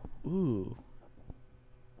 Ooh.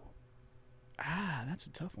 That's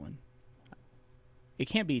a tough one. It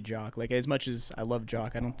can't be Jock. Like, as much as I love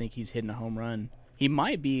Jock, I don't think he's hitting a home run. He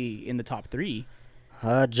might be in the top 3.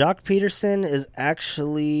 Jock Peterson is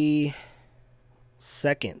actually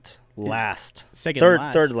second last.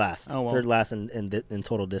 Third last. Oh, well. Third last in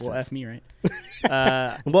total distance. Well, F me, right?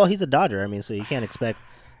 Well, he's a Dodger. I mean, so you can't expect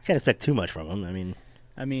too much from him.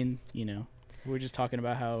 I mean, we're just talking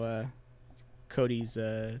about how Cody's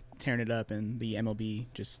tearing it up, and the MLB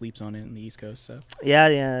just sleeps on it in the East Coast. So yeah,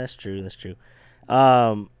 that's true.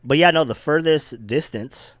 But yeah, no, the furthest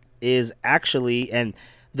distance is actually, and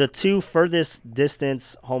the 2 furthest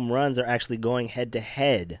distance home runs are actually going head to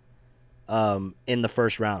head in the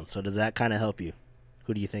first round. So does that kind of help you?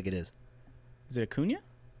 Who do you think it is? Is it Acuna?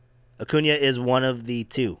 Acuna is one of the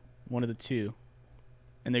 2. One of the 2.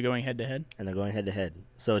 And they're going head to head? And they're going head to head.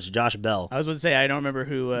 So it's Josh Bell. I was about to say, I don't remember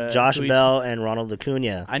who. Josh Bell and Ronald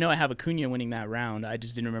Acuna. I know I have Acuna winning that round. I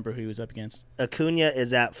just didn't remember who he was up against. Acuna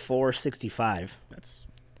is at 465. That's.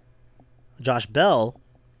 Josh Bell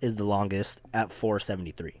is the longest at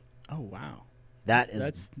 473. Oh, wow.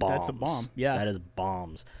 That's bombs. That's a bomb. Yeah. That is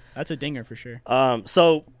bombs. That's a dinger for sure.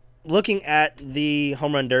 So looking at the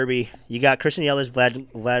home run derby, you got Christian Yelich,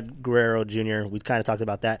 Vlad Guerrero Jr. We kind of talked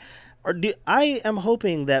about that. I am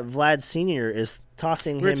hoping that Vlad Sr. is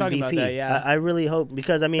tossing him talking BP. About that, yeah. I really hope,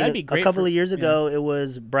 because be a couple of years ago it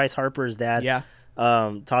was Bryce Harper's dad. Yeah.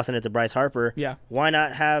 Tossing it to Bryce Harper. Yeah. Why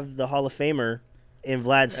not have the Hall of Famer in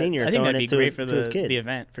Vlad Sr. throwing it to his kid? The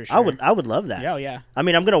event for sure. I would love that. Yeah, yeah. I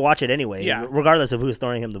mean, I'm gonna watch it anyway, yeah, regardless of who's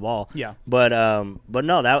throwing him the ball. Yeah. But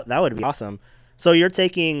no, that would be awesome. So you're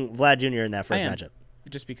taking Vlad Jr. in that first matchup.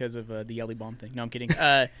 Just because of the Yelly Bomb thing. No, I'm kidding.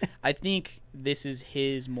 I think this is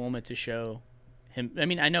his moment to show him. I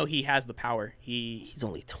mean, I know he has the power. He's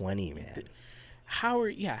only 20, man. How are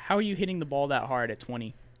you hitting the ball that hard at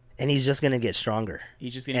 20? And he's just gonna get stronger.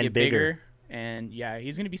 He's just gonna get bigger. And yeah,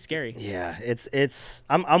 he's gonna be scary. Yeah, it's.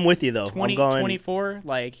 I'm with you though. 24, 24,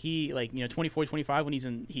 25 when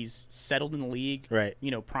he's settled in the league. Right.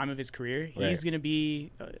 Prime of his career. Right. He's gonna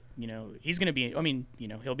be. I mean,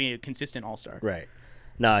 he'll be a consistent all-star. Right.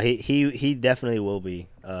 No, he definitely will be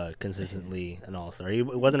consistently an all-star. He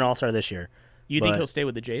wasn't an all-star this year. You think he'll stay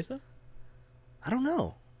with the Jays though? I don't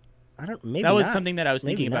know. Maybe that was not. something that I was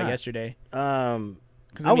thinking about yesterday.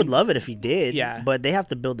 I would love it if he did. Yeah. But they have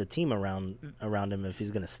to build a team around him if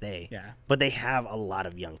he's going to stay. Yeah. But they have a lot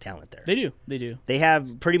of young talent there. They do. They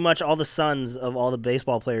have pretty much all the sons of all the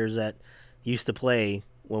baseball players that used to play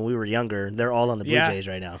when we were younger. They're all on the Blue Jays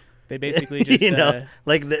right now. They basically just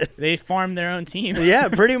they farm their own team. Yeah,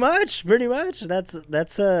 pretty much.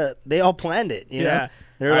 That's they all planned it. You know,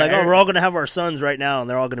 they're like, we're all gonna have our sons right now, and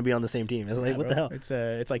they're all gonna be on the same team. It's like, what the hell?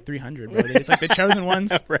 It's like 300, bro. It's like the chosen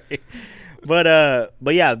ones, right? But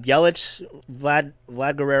yeah, Yelich,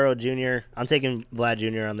 Vlad Guerrero Jr. I'm taking Vlad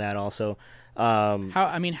Jr. on that also.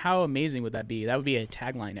 How amazing would that be? That would be a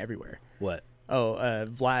tagline everywhere. What?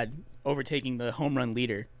 Vlad overtaking the home run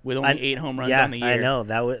leader with only 8 home runs on the year. I know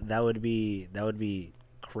that would be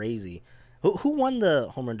crazy. Who won the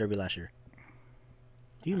home run derby last year?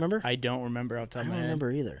 Do you remember? I don't remember off the top of my head. I don't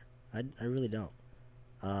remember either. I really don't.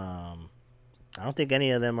 I don't think any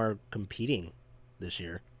of them are competing this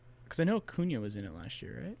year. Because I know Acuna was in it last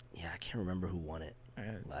year, right? Yeah, I can't remember who won it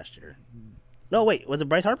last year. No, wait, was it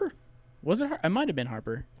Bryce Harper? Was it? It might have been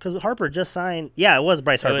Harper. Because Harper just signed. Yeah, it was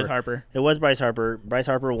Bryce Harper. It was Bryce Harper. Bryce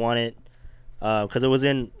Harper won it because it was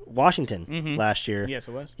in Washington last year. Yes,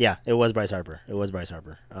 it was. Yeah, it was Bryce Harper.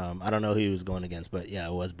 I don't know who he was going against, but yeah,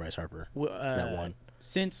 it was Bryce Harper that won.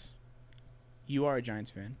 Since you are a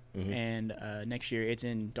Giants fan, and next year it's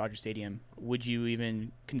in Dodger Stadium, would you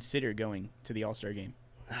even consider going to the All-Star game?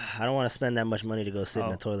 I don't want to spend that much money to go sit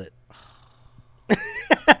in a toilet.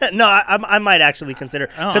 No, I might actually consider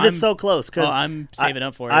because it's so close. I'm saving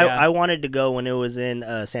up for it. I wanted to go when it was in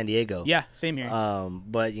San Diego. Yeah, same here.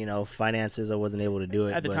 But finances, I wasn't able to do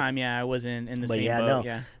it at the time. Yeah, I wasn't in the same boat.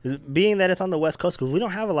 No. Yeah, being that it's on the West Coast, because we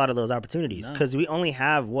don't have a lot of those opportunities. Because we only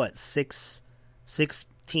have six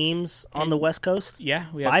teams on the West Coast. Yeah,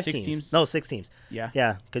 we have 5 6 teams. No, 6 teams.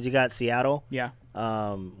 Yeah, because you got Seattle. Yeah.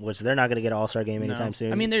 Which they're not going to get an All-Star game anytime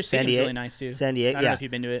soon. I mean, their stadium's really nice too. San Diego. I don't know if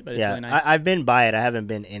you've been to it, but it's really nice. I've been by it. I haven't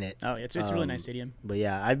been in it. Oh, it's a really nice stadium. But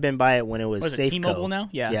yeah, I've been by it when it was Safeco. T-Mobile now?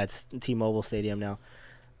 Yeah, it's T-Mobile Stadium now.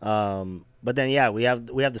 But then we have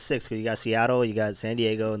the 6 because you got Seattle, you got San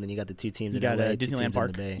Diego, and then you got the 2 teams in LA, Disneyland Park.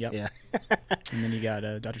 In the Bay. Yep. Yeah. And then you got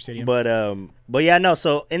Dodger Stadium. But yeah, no.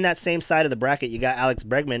 So in that same side of the bracket, you got Alex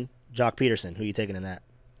Bregman, Jock Peterson. Who are you taking in that?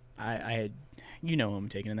 You know who I'm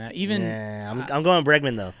taking in that. I'm going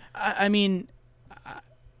Bregman though.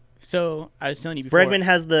 So I was telling you before. Bregman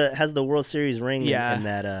has the World Series ring in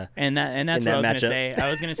that. And that's what I was going to say. I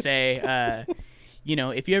was going to say,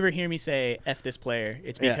 if you ever hear me say "F this player,"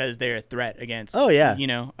 it's because they're a threat against. Oh yeah.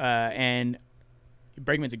 And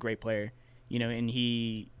Bregman's a great player. And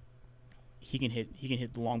he can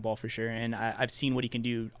hit the long ball for sure. And I've seen what he can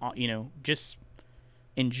do. Just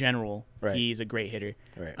in general, he's a great hitter.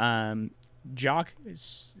 Right. Jock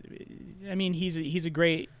is, he's a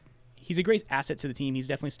great asset to the team. He's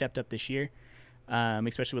definitely stepped up this year,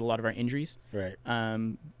 especially with a lot of our injuries. Right.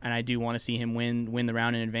 And I do want to see him win the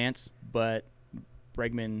round in advance, but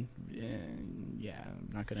Bregman,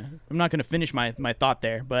 I'm not gonna finish my thought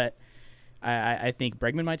there, but I think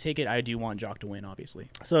Bregman might take it. I do want Jock to win, obviously.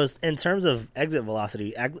 So in terms of exit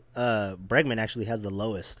velocity, Bregman actually has the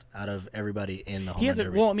lowest out of everybody in the home run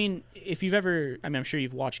derby. Well, if you've ever, I'm sure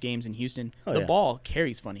you've watched games in Houston. The ball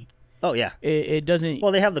carries funny. Oh yeah, it doesn't.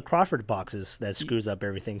 Well, they have the Crawford boxes that screws up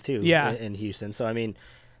everything too. Yeah. In Houston. So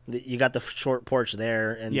you got the short porch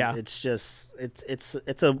there, and it's just it's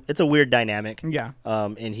a weird dynamic. Yeah.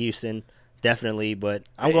 In Houston, definitely, but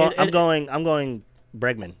I'm going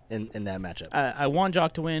Bregman in that matchup. I want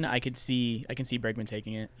Jock to win. I can see Bregman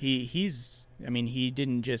taking it. He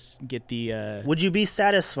didn't just get the. Would you be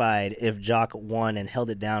satisfied if Jock won and held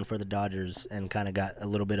it down for the Dodgers and kind of got a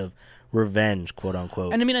little bit of revenge, quote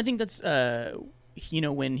unquote? And I think that's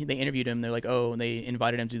when they interviewed him, they're like, oh, and they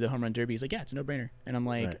invited him to the home run derby. He's like, yeah, it's a no-brainer. And I'm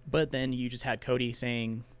like, but then you just had Cody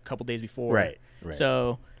saying a couple days before, right?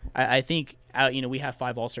 So I think we have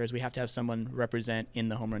 5 All-Stars. We have to have someone represent in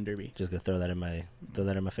the home run derby. Just gonna throw that in my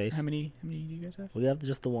face. How many do you guys have? We have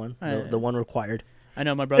just the one, the one required. I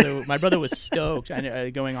know my brother was stoked.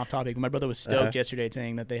 Going off topic, my brother was stoked yesterday,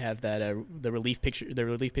 saying that they have that the relief pitcher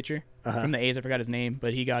from the A's. I forgot his name,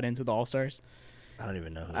 but he got into the All-Stars. I don't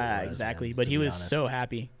even know who it was, exactly, man, but he was so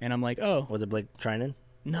happy, and I'm like, oh, was it Blake Trinan?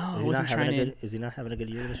 No, it wasn't Trinan. Is he not having a good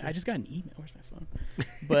year this year? I just got an email. Where's my phone?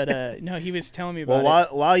 But no, he was telling me about. Well,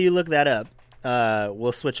 while you look that up,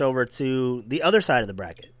 we'll switch over to the other side of the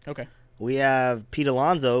bracket. Okay. We have Pete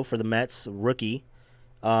Alonso for the Mets, rookie,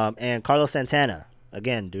 and Carlos Santana.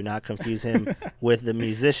 Again, do not confuse him with the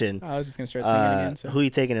musician. I was just gonna start singing again. So. Who are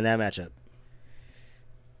you taking in that matchup?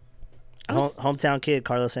 Hometown kid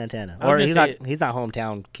Carlos Santana, or he's not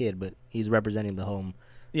hometown kid, but he's representing the home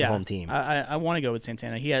team. I want to go with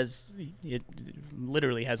Santana. He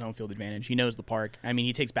literally has home field advantage. He knows the park.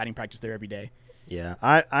 He takes batting practice there every day. Yeah,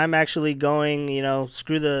 I'm actually going.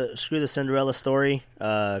 Screw the Cinderella story.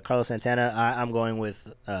 Carlos Santana. I'm going with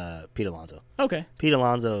Pete Alonso. Okay. Pete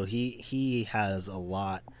Alonso. He has a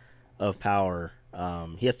lot of power.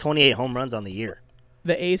 He has 28 home runs on the year.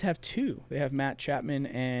 The A's have 2. They have Matt Chapman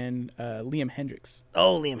and Liam Hendricks.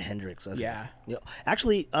 Oh, Liam Hendricks. Okay. Yeah.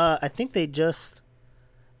 Actually, I think they just.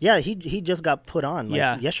 Yeah, he just got put on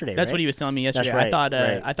yesterday. That's right? what he was telling me yesterday. That's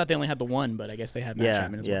right, I thought they only had the one, but I guess they have Matt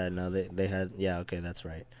Chapman as well. Yeah, no, they had. Yeah, okay, that's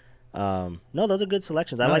right. No, those are good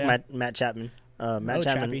selections. I like Matt Chapman. Matt Chapman.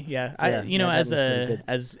 Chappie, yeah.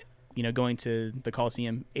 As going to the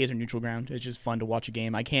Coliseum, A's are neutral ground. It's just fun to watch a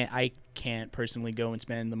game. I can't personally go and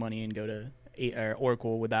spend the money and go to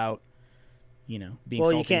Oracle without being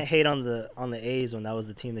salty. You can't hate on the A's when that was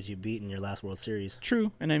the team that you beat in your last World Series.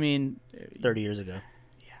 True, and I mean 30 years ago.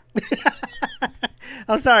 Yeah.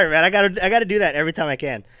 I'm sorry, man. I gotta do that every time I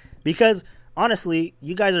can, because honestly,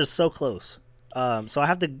 you guys are so close. So I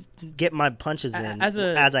have to get my punches in as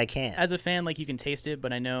I can. As a fan, you can taste it,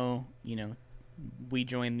 but I know we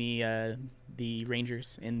joined the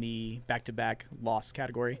Rangers in the back-to-back loss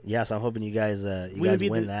category. Yeah, so I'm hoping you guys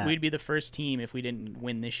win that. We'd be the first team if we didn't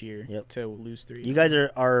win this year to lose 3. You guys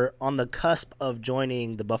are on the cusp of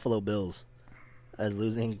joining the Buffalo Bills as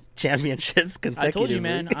losing championships consecutively. I told you,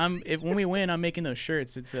 man. When we win, I'm making those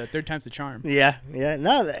shirts. It's third time's the charm. Yeah.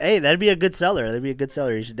 No, hey, that'd be a good seller.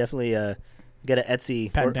 You should definitely get an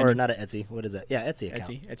Etsy or not an Etsy. What is that? Yeah, Etsy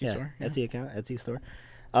account. Etsy store. Yeah. Etsy account. Etsy store.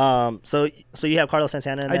 So you have Carlos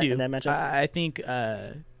Santana in that matchup? I think,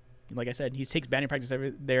 like I said, he takes batting practice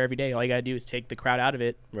every day. All you gotta do is take the crowd out of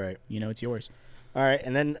it. Right. It's yours. All right,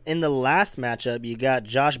 and then in the last matchup, you got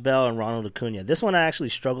Josh Bell and Ronald Acuna. This one I actually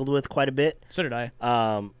struggled with quite a bit. So did I.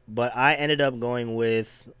 But I ended up going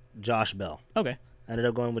with Josh Bell. Okay. I ended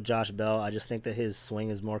up going with Josh Bell. I just think that his swing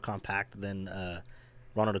is more compact than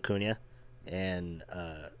Ronald Acuna. And,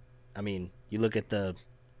 you look at the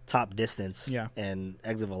top distance and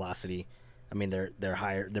exit velocity. I mean, they're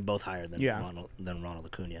higher. They're both higher than Ronald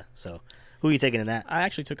Acuna. So who are you taking in that? I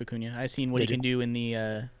actually took Acuna. I seen what he can do in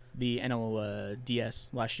the NLDS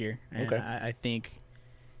last year, and I think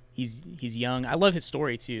he's young. I love his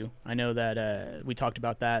story too. I know that we talked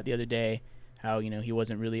about that the other day, how he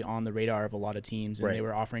wasn't really on the radar of a lot of teams, and they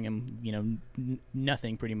were offering him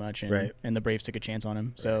nothing pretty much, and the Braves took a chance on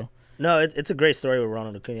him. So no, it's a great story with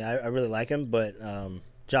Ronald Acuna. I really like him, but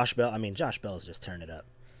Josh Bell is just tearing it up.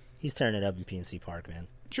 He's tearing it up in PNC Park, man.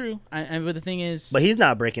 True, but the thing is, but he's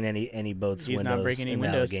not breaking any boats. He's windows not breaking any in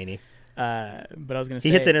windows. Allegheny. But I was gonna say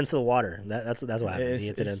he hits it into the water. That's what happens. He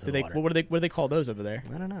hits it into the water. What do they call those over there?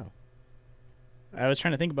 I don't know. I was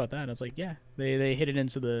trying to think about that. I was like, yeah, they hit it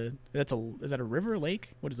into the. Is that a river,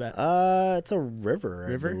 lake? What is that? It's a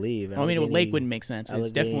river. I believe. Well, a lake wouldn't make sense.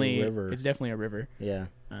 It's definitely river. It's definitely a river. Yeah.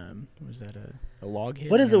 Was that a log hit?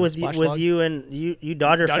 What is it with you and you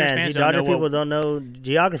Dodger fans? You Dodger people don't know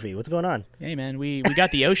geography. What's going on? Hey man, we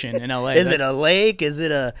got the ocean in LA. Is it a lake? Is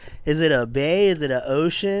it a bay? Is it an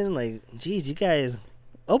ocean? Like, geez, you guys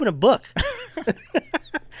open a book.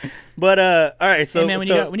 But all right, so hey man,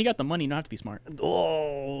 when you got the money, you don't have to be smart.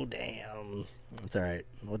 Oh damn, that's all right.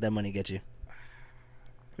 What'd that money get you?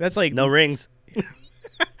 That's like no rings.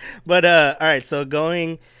 But all right, so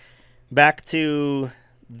going back to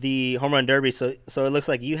the home run derby, so it looks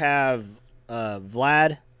like you have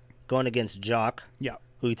Vlad going against Jock. Yeah.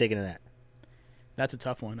 Who are you taking in that? That's a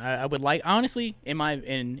tough one. I would like, honestly, in my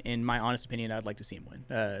honest opinion, I'd like to see him win.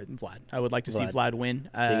 Vlad. I would like to see Vlad win.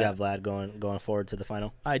 So you got Vlad going forward to the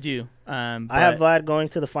final? I do. I have Vlad going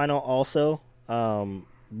to the final also,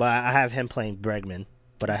 but I have him playing Bregman.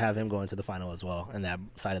 But I have him going to the final as well in that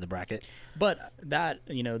side of the bracket. But that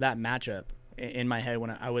matchup in my head,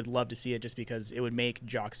 when I would love to see it, just because it would make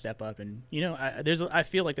Jock step up, and I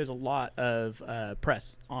feel like there's a lot of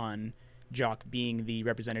press on Jock being the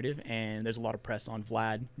representative, and there's a lot of press on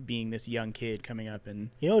Vlad being this young kid coming up. And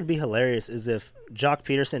what would be hilarious is if Jock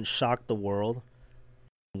Peterson shocked the world,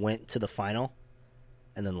 went to the final,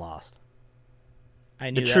 and then lost. I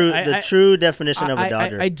knew the true definition of a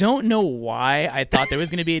Dodger. I don't know why I thought there was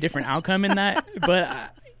going to be a different outcome in that,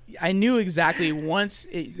 but I knew exactly once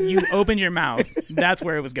you opened your mouth, that's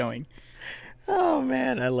where it was going. Oh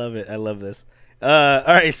man, I love it. I love this. All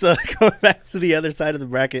right, so going back to the other side of the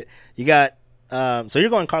bracket, you got so you're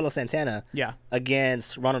going Carlos Santana,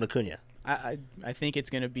 against Ronald Acuna. I think it's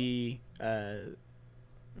going to be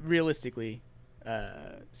realistically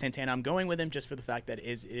Santana. I'm going with him just for the fact that it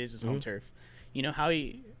is his home turf. How are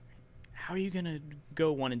you going to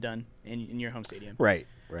go one and done in your home stadium? Right.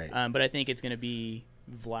 But I think it's going to be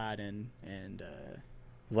Vlad and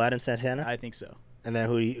Vlad and Santana. I think so. And then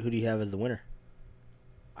who do you have as the winner?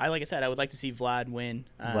 Like I said, I would like to see Vlad win.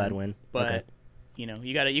 But okay.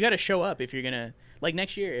 You gotta show up if you're gonna, like,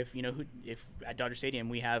 next year. If at Dodger Stadium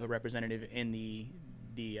we have a representative in the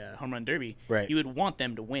home run derby, Right. you would want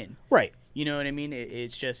them to win. Right. You know what I mean?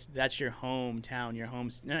 It's just that's your hometown,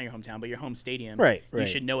 not your hometown, but your home stadium. Right. You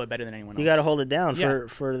should know it better than anyone else. You got to hold it down Yeah.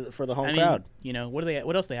 for the home I crowd. mean, you know,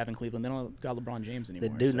 what else they have in Cleveland? They don't got LeBron James anymore.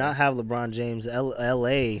 They do not have LeBron James.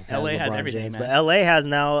 L.A. has LA LeBron has everything, James, man. but L.A. has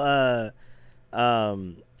now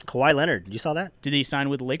Kawhi Leonard. You saw that? Did he sign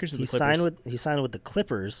with the Lakers or the Clippers? He signed with the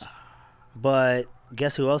Clippers, but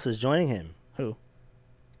guess who else is joining him? Who?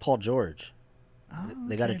 Paul George. Oh,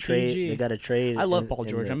 They got to okay, trade. PG. They got to trade. I love in- Paul in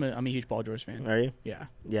George. the- I'm a huge Paul George fan. Are you? Yeah.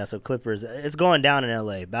 Yeah. So Clippers. It's going down in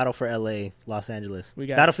L.A. Battle for L.A. Los Angeles. We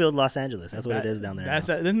got- Battlefield Los Angeles. That's what it is down there. That's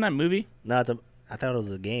now. isn't that a movie? No, I thought it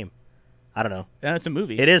was a game. I don't know. That's a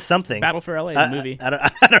movie. It is something. Battle for LA is a movie. I don't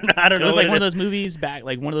know. I don't It know. was what like one of it is. those movies back,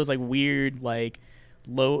 like one of those like weird, like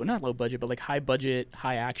not low budget, but like high budget,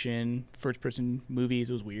 high action, first person movies.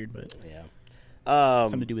 It was weird, but Yeah.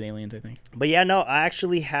 something to do with aliens, I think. But yeah, no. I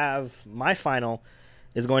actually have my final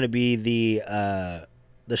is going to be the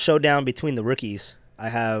showdown between the rookies. I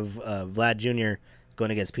have Vlad Jr.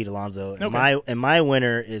 going against Pete Alonso, and Okay. my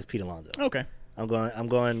winner is Pete Alonso. Okay. I'm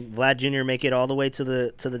going Vlad Jr. make it all the way to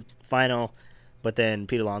the final, but then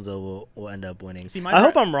Pete Alonso will end up winning. See, I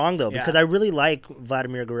hope I'm wrong though, Yeah. because I really like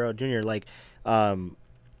Vladimir Guerrero Jr. Like,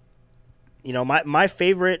 you know, my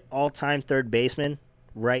favorite all-time third baseman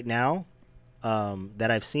right now that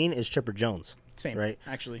I've seen is Chipper Jones. Same. Right.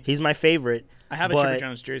 Actually, He's my favorite. I have a but Chipper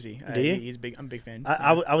Jones jersey. Do you? He's big. I'm a big fan.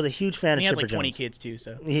 I was a huge fan And of he has Chipper like 20 Jones. kids too.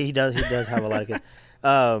 So He does have a lot of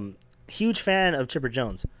kids. Huge fan of Chipper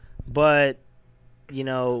Jones, but you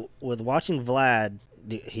know, with watching Vlad,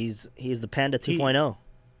 he's the Panda 2.0.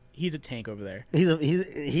 he's a tank over there.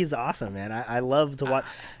 He's awesome, man. I love to watch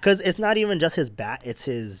because it's not even just his bat; it's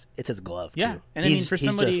his glove. Yeah, too. and I mean for he's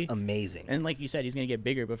somebody just amazing. And like you said, he's gonna get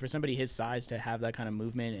bigger. But for somebody his size to have that kind of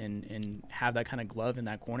movement and have that kind of glove in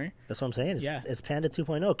that corner, That's what I'm saying. Yeah. It's Panda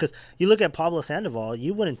 2.0 because you look at Pablo Sandoval,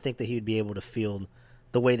 you wouldn't think that he would be able to field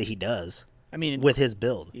the way that he does I mean, with his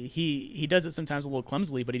build. he does it sometimes a little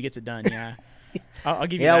clumsily, but he gets it done. Yeah, I'll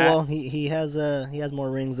give you Yeah, that. well, he has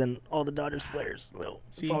more rings than all the Dodgers players. So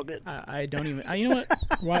See, it's all good. I don't even. You know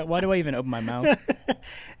what? Why do I even open my mouth?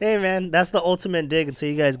 Hey, man, that's the ultimate dig. Until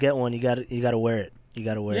you guys get one, you got to wear it. You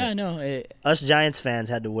got to wear Yeah, it. no, Us Giants fans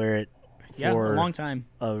had to wear it for a long time.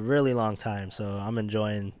 a really long time. So I'm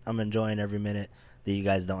enjoying every minute that you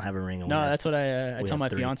guys don't have a ring. And No, we have that's what I we tell have my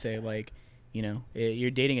 3. fiance. Like, you know,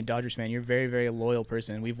 you're dating a Dodgers fan. You're a very, very loyal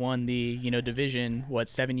person. We've won the division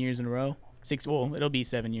 7 years in a row. 6. Well, it'll be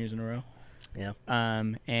 7 years in a row. Yeah.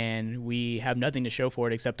 And we have nothing to show for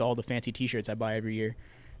it except all the fancy T-shirts I buy every year.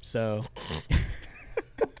 So,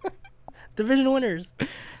 Division winners.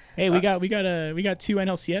 hey, we got 2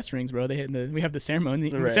 NLCS rings, bro. We have the ceremony,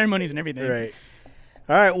 Right. ceremonies and everything. Right.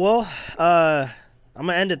 All right. Well, I'm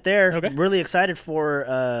gonna end it there. Okay. Really excited for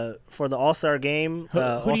the All-Star game. Who do you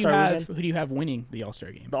All-Star have? weekend. Who do you have winning the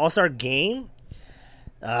All-Star game? The All-Star game.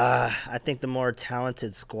 I think the more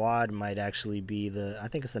talented squad might actually be I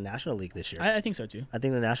think it's the National League this year. I think so too. I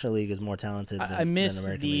think the National League is more talented than I miss the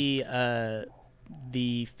American League.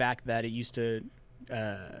 the fact that it used to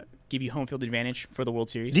give you home field advantage for the World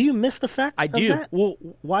Series. Do you miss the fact I of do. that? Well,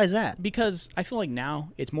 why is that? Because I feel like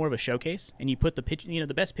now it's more of a showcase, and you put the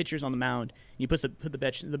best pitchers on the mound, and you put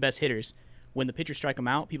the best hitters. When the pitchers strike them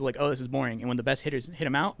out, people are like, oh, this is boring. And when the best hitters hit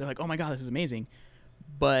them out, they're like, oh my god, this is amazing.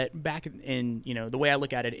 But back in the way I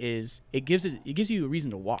look at it is it gives you a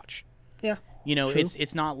reason to watch. Yeah. True.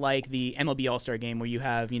 It's not like the MLB All-Star game where you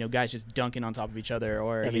have guys just dunking on top of each other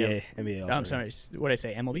or NBA. I'm sorry, what did I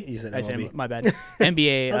say? MLB? You said I MLB. said my bad.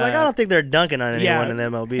 NBA. I was like, I don't think they're dunking on anyone in the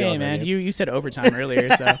MLB. Hey All-Star man, game. you said overtime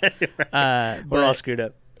earlier, so We're all screwed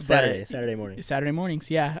up. Saturday morning. Saturday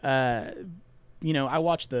mornings, yeah. I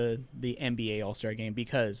watch the NBA All-Star game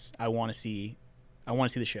because I want to see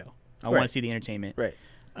the show. I want to see the entertainment. Right.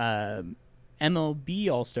 MLB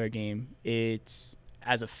All-Star game, it's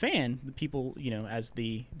as a fan, the people, as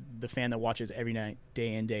the fan that watches every night,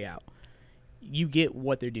 day in, day out, you get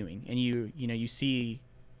what they're doing, and you see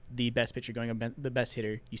the best pitcher going up, the best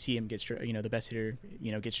hitter, you see him get the best hitter,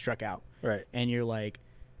 get struck out, Right. and you're like,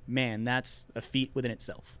 man, that's a feat within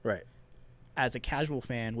itself. Right. As a casual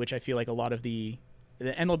fan, which I feel like a lot of the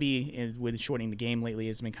MLB with shortening the game lately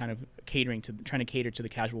has been kind of trying to cater to the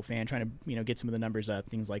casual fan, trying to get some of the numbers up,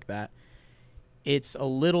 things like that. It's a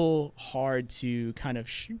little hard to kind of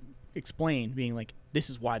explain, being like, this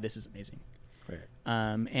is why this is amazing. Right.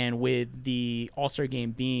 And with the All-Star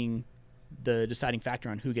game being the deciding factor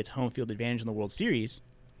on who gets home field advantage in the World Series,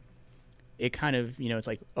 it kind of, it's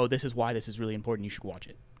like, oh, this is why this is really important. You should watch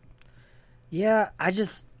it. Yeah, I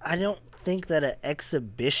don't think that an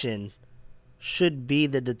exhibition should be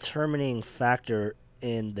the determining factor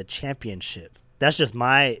in the championship. That's just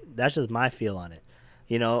my feel on it.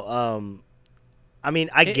 You know, I mean,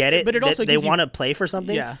 I get it. But it also they want to play for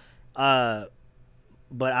something. Yeah.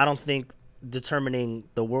 But I don't think determining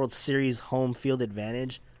the World Series home field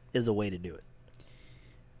advantage is the way to do it.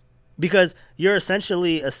 Because you're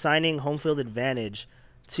essentially assigning home field advantage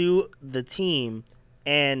to the team,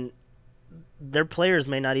 and their players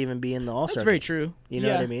may not even be in the All-Star That's very game. true. You know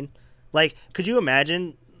what I mean? Like, could you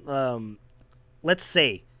imagine, let's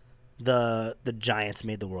say the Giants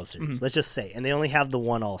made the World Series. Mm-hmm. Let's just say. And they only have the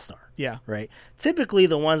one All-Star. Yeah. Right? Typically,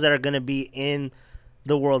 the ones that are going to be in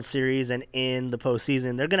the World Series and in the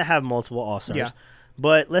postseason, they're going to have multiple All-Stars. Yeah.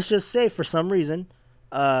 But let's just say, for some reason,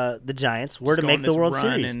 the Giants were to make the World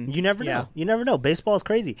Series. You never know. You never know. Baseball is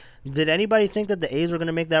crazy. Did anybody think that the A's were going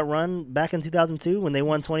to make that run back in 2002 when they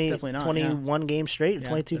won 21 games straight,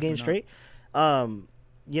 22 games straight?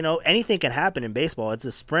 You know, anything can happen in baseball. It's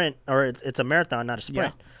a sprint, or it's a marathon, not a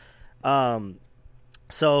sprint. Yeah.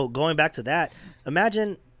 So going back to that,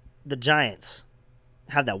 imagine the Giants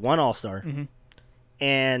have that one All-Star,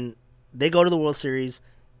 and they go to the World Series,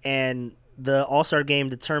 and the All-Star game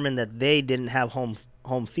determined that they didn't have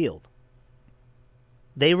home field.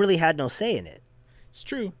 They really had no say in it. It's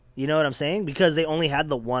true. You know what I'm saying? Because they only had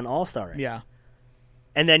the one All-Star. Yeah.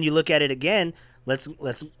 And then you look at it again. Let's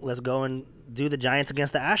go and do the Giants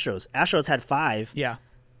against the Astros. Astros had 5. Yeah.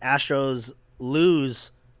 Astros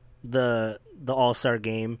lose the All-Star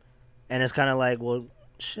game, and it's kind of like, well,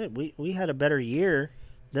 shit, we had a better year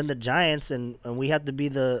than the Giants, and we have to be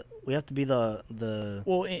the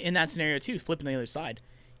Well, in that scenario too, flipping the other side,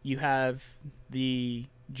 you have the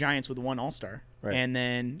Giants with one All-Star, right. And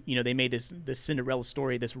then they made this Cinderella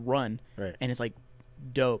story, this run, right. And it's like,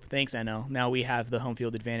 dope. Thanks, NL. Now we have the home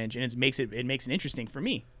field advantage, and it makes it interesting for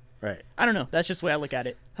me. Right. I don't know. That's just the way I look at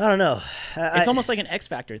it. I don't know. It's almost like an X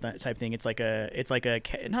Factor type thing. It's like a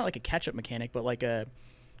not like a catch up mechanic, but like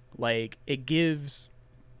it gives,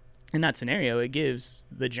 in that scenario, it gives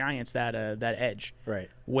the Giants that edge. Right.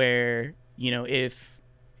 Where if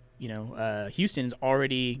Houston's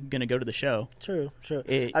already gonna go to the show. True.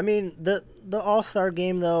 I mean, the All-Star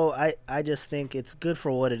game though, I just think it's good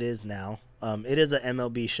for what it is now. It is an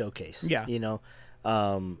MLB showcase. Yeah.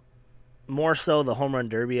 More so the home run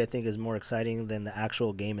derby, I think, is more exciting than the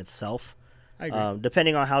actual game itself. I agree.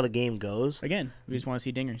 Depending on how the game goes. Again, we just want to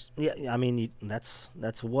see dingers. Yeah, I mean that's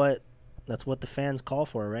what the fans call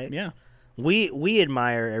for, right? Yeah. We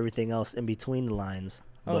admire everything else in between the lines.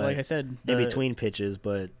 Oh, like I said, in between pitches,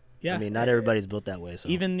 but yeah, I mean, not everybody's built that way. So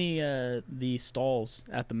even the stalls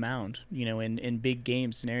at the mound, in big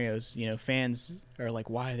game scenarios, fans are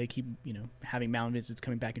like, why they keep having mound visits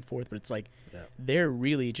coming back and forth, but it's like they're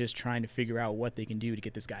really just trying to figure out what they can do to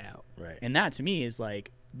get this guy out. Right. And that to me is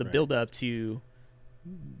like the build up to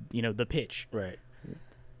the pitch. Right.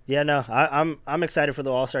 Yeah, no, I'm excited for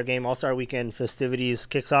the All-Star game. All-Star weekend festivities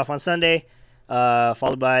kicks off on Sunday.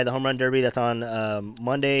 Followed by the home run derby that's on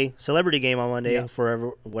Monday, celebrity game on Monday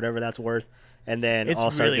for whatever that's worth, and then it's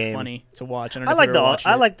All-Star really game. funny to watch. I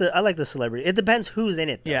like the celebrity. It depends who's in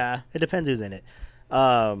it, though. Yeah, it depends who's in it.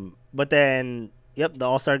 But then the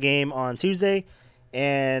All-Star game on Tuesday,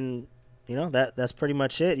 and that's pretty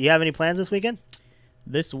much it. You have any plans this weekend?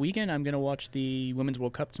 This weekend, I'm gonna watch the Women's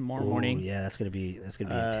World Cup tomorrow morning. Yeah, that's gonna be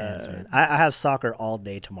intense, man. I have soccer all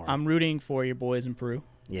day tomorrow. I'm rooting for your boys in Peru.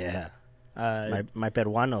 Yeah. My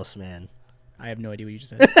peruanos, man. I have no idea what you just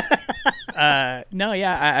said. No,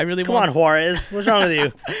 yeah, I really Come on, Juarez. What's wrong with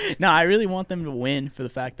you? No, I really want them to win for the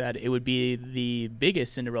fact that it would be the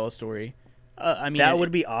biggest Cinderella story. I mean, that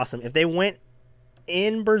would be awesome if they went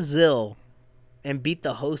in Brazil and beat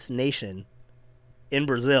the host nation in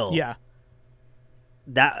Brazil. Yeah,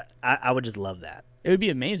 that I would just love that. It would be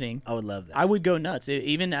amazing. I would love that. I would go nuts,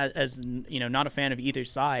 even as not a fan of either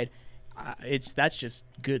side. That's just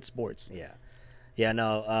good sports. Yeah,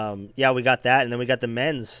 no, we got that, and then we got the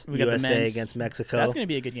men's USA against Mexico. That's gonna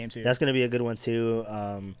be a good game too. That's gonna be a good one too.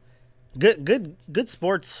 Good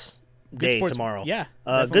sports day tomorrow. Yeah,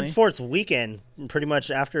 good sports weekend. Pretty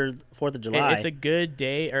much after 4th of July. It's a good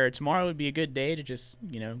day, or tomorrow would be a good day to just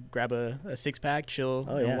grab a 6-pack, chill,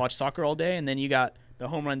 watch soccer all day, and then you got the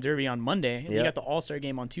home run derby on Monday, and you got the All-Star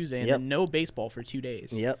game on Tuesday, and then no baseball for 2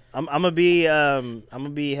 days. Yep, I'm gonna be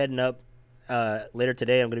heading up later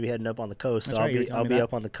today. I'm gonna be heading up on the coast, so I'll be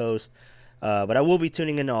up on the coast. But I will be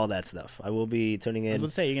tuning into all that stuff. I will be tuning in. I was going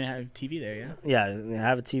to say you're gonna have TV there, yeah? Yeah, I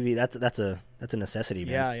have a TV. That's a necessity,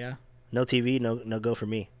 man. Yeah. No TV, no go for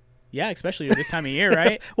me. Yeah, especially this time of year,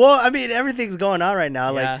 right? Well, I mean, everything's going on right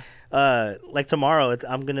now. Yeah. Like tomorrow,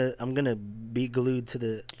 I'm gonna be glued to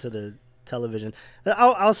the television.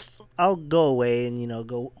 I'll go away and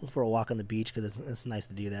go for a walk on the beach because it's nice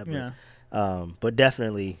to do that. But, Yeah. But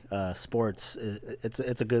definitely sports.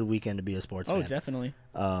 It's a good weekend to be a sports fan. Oh, definitely.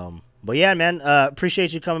 But yeah, man,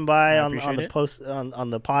 appreciate you coming by on the it. post on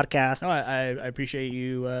the podcast. No, I appreciate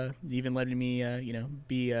you even letting me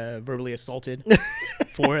be verbally assaulted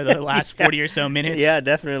for the last 40 or so minutes. Yeah,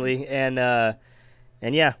 definitely. And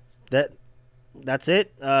yeah, that's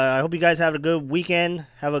it. I hope you guys have a good weekend.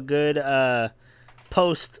 Have a good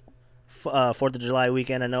post 4th of July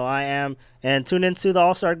weekend. I know I am. And tune into the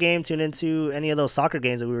All-Star game. Tune into any of those soccer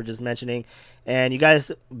games that we were just mentioning. And you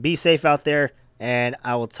guys be safe out there. And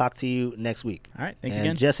I will talk to you next week. All right. Thanks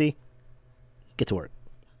again. Jesse, get to work.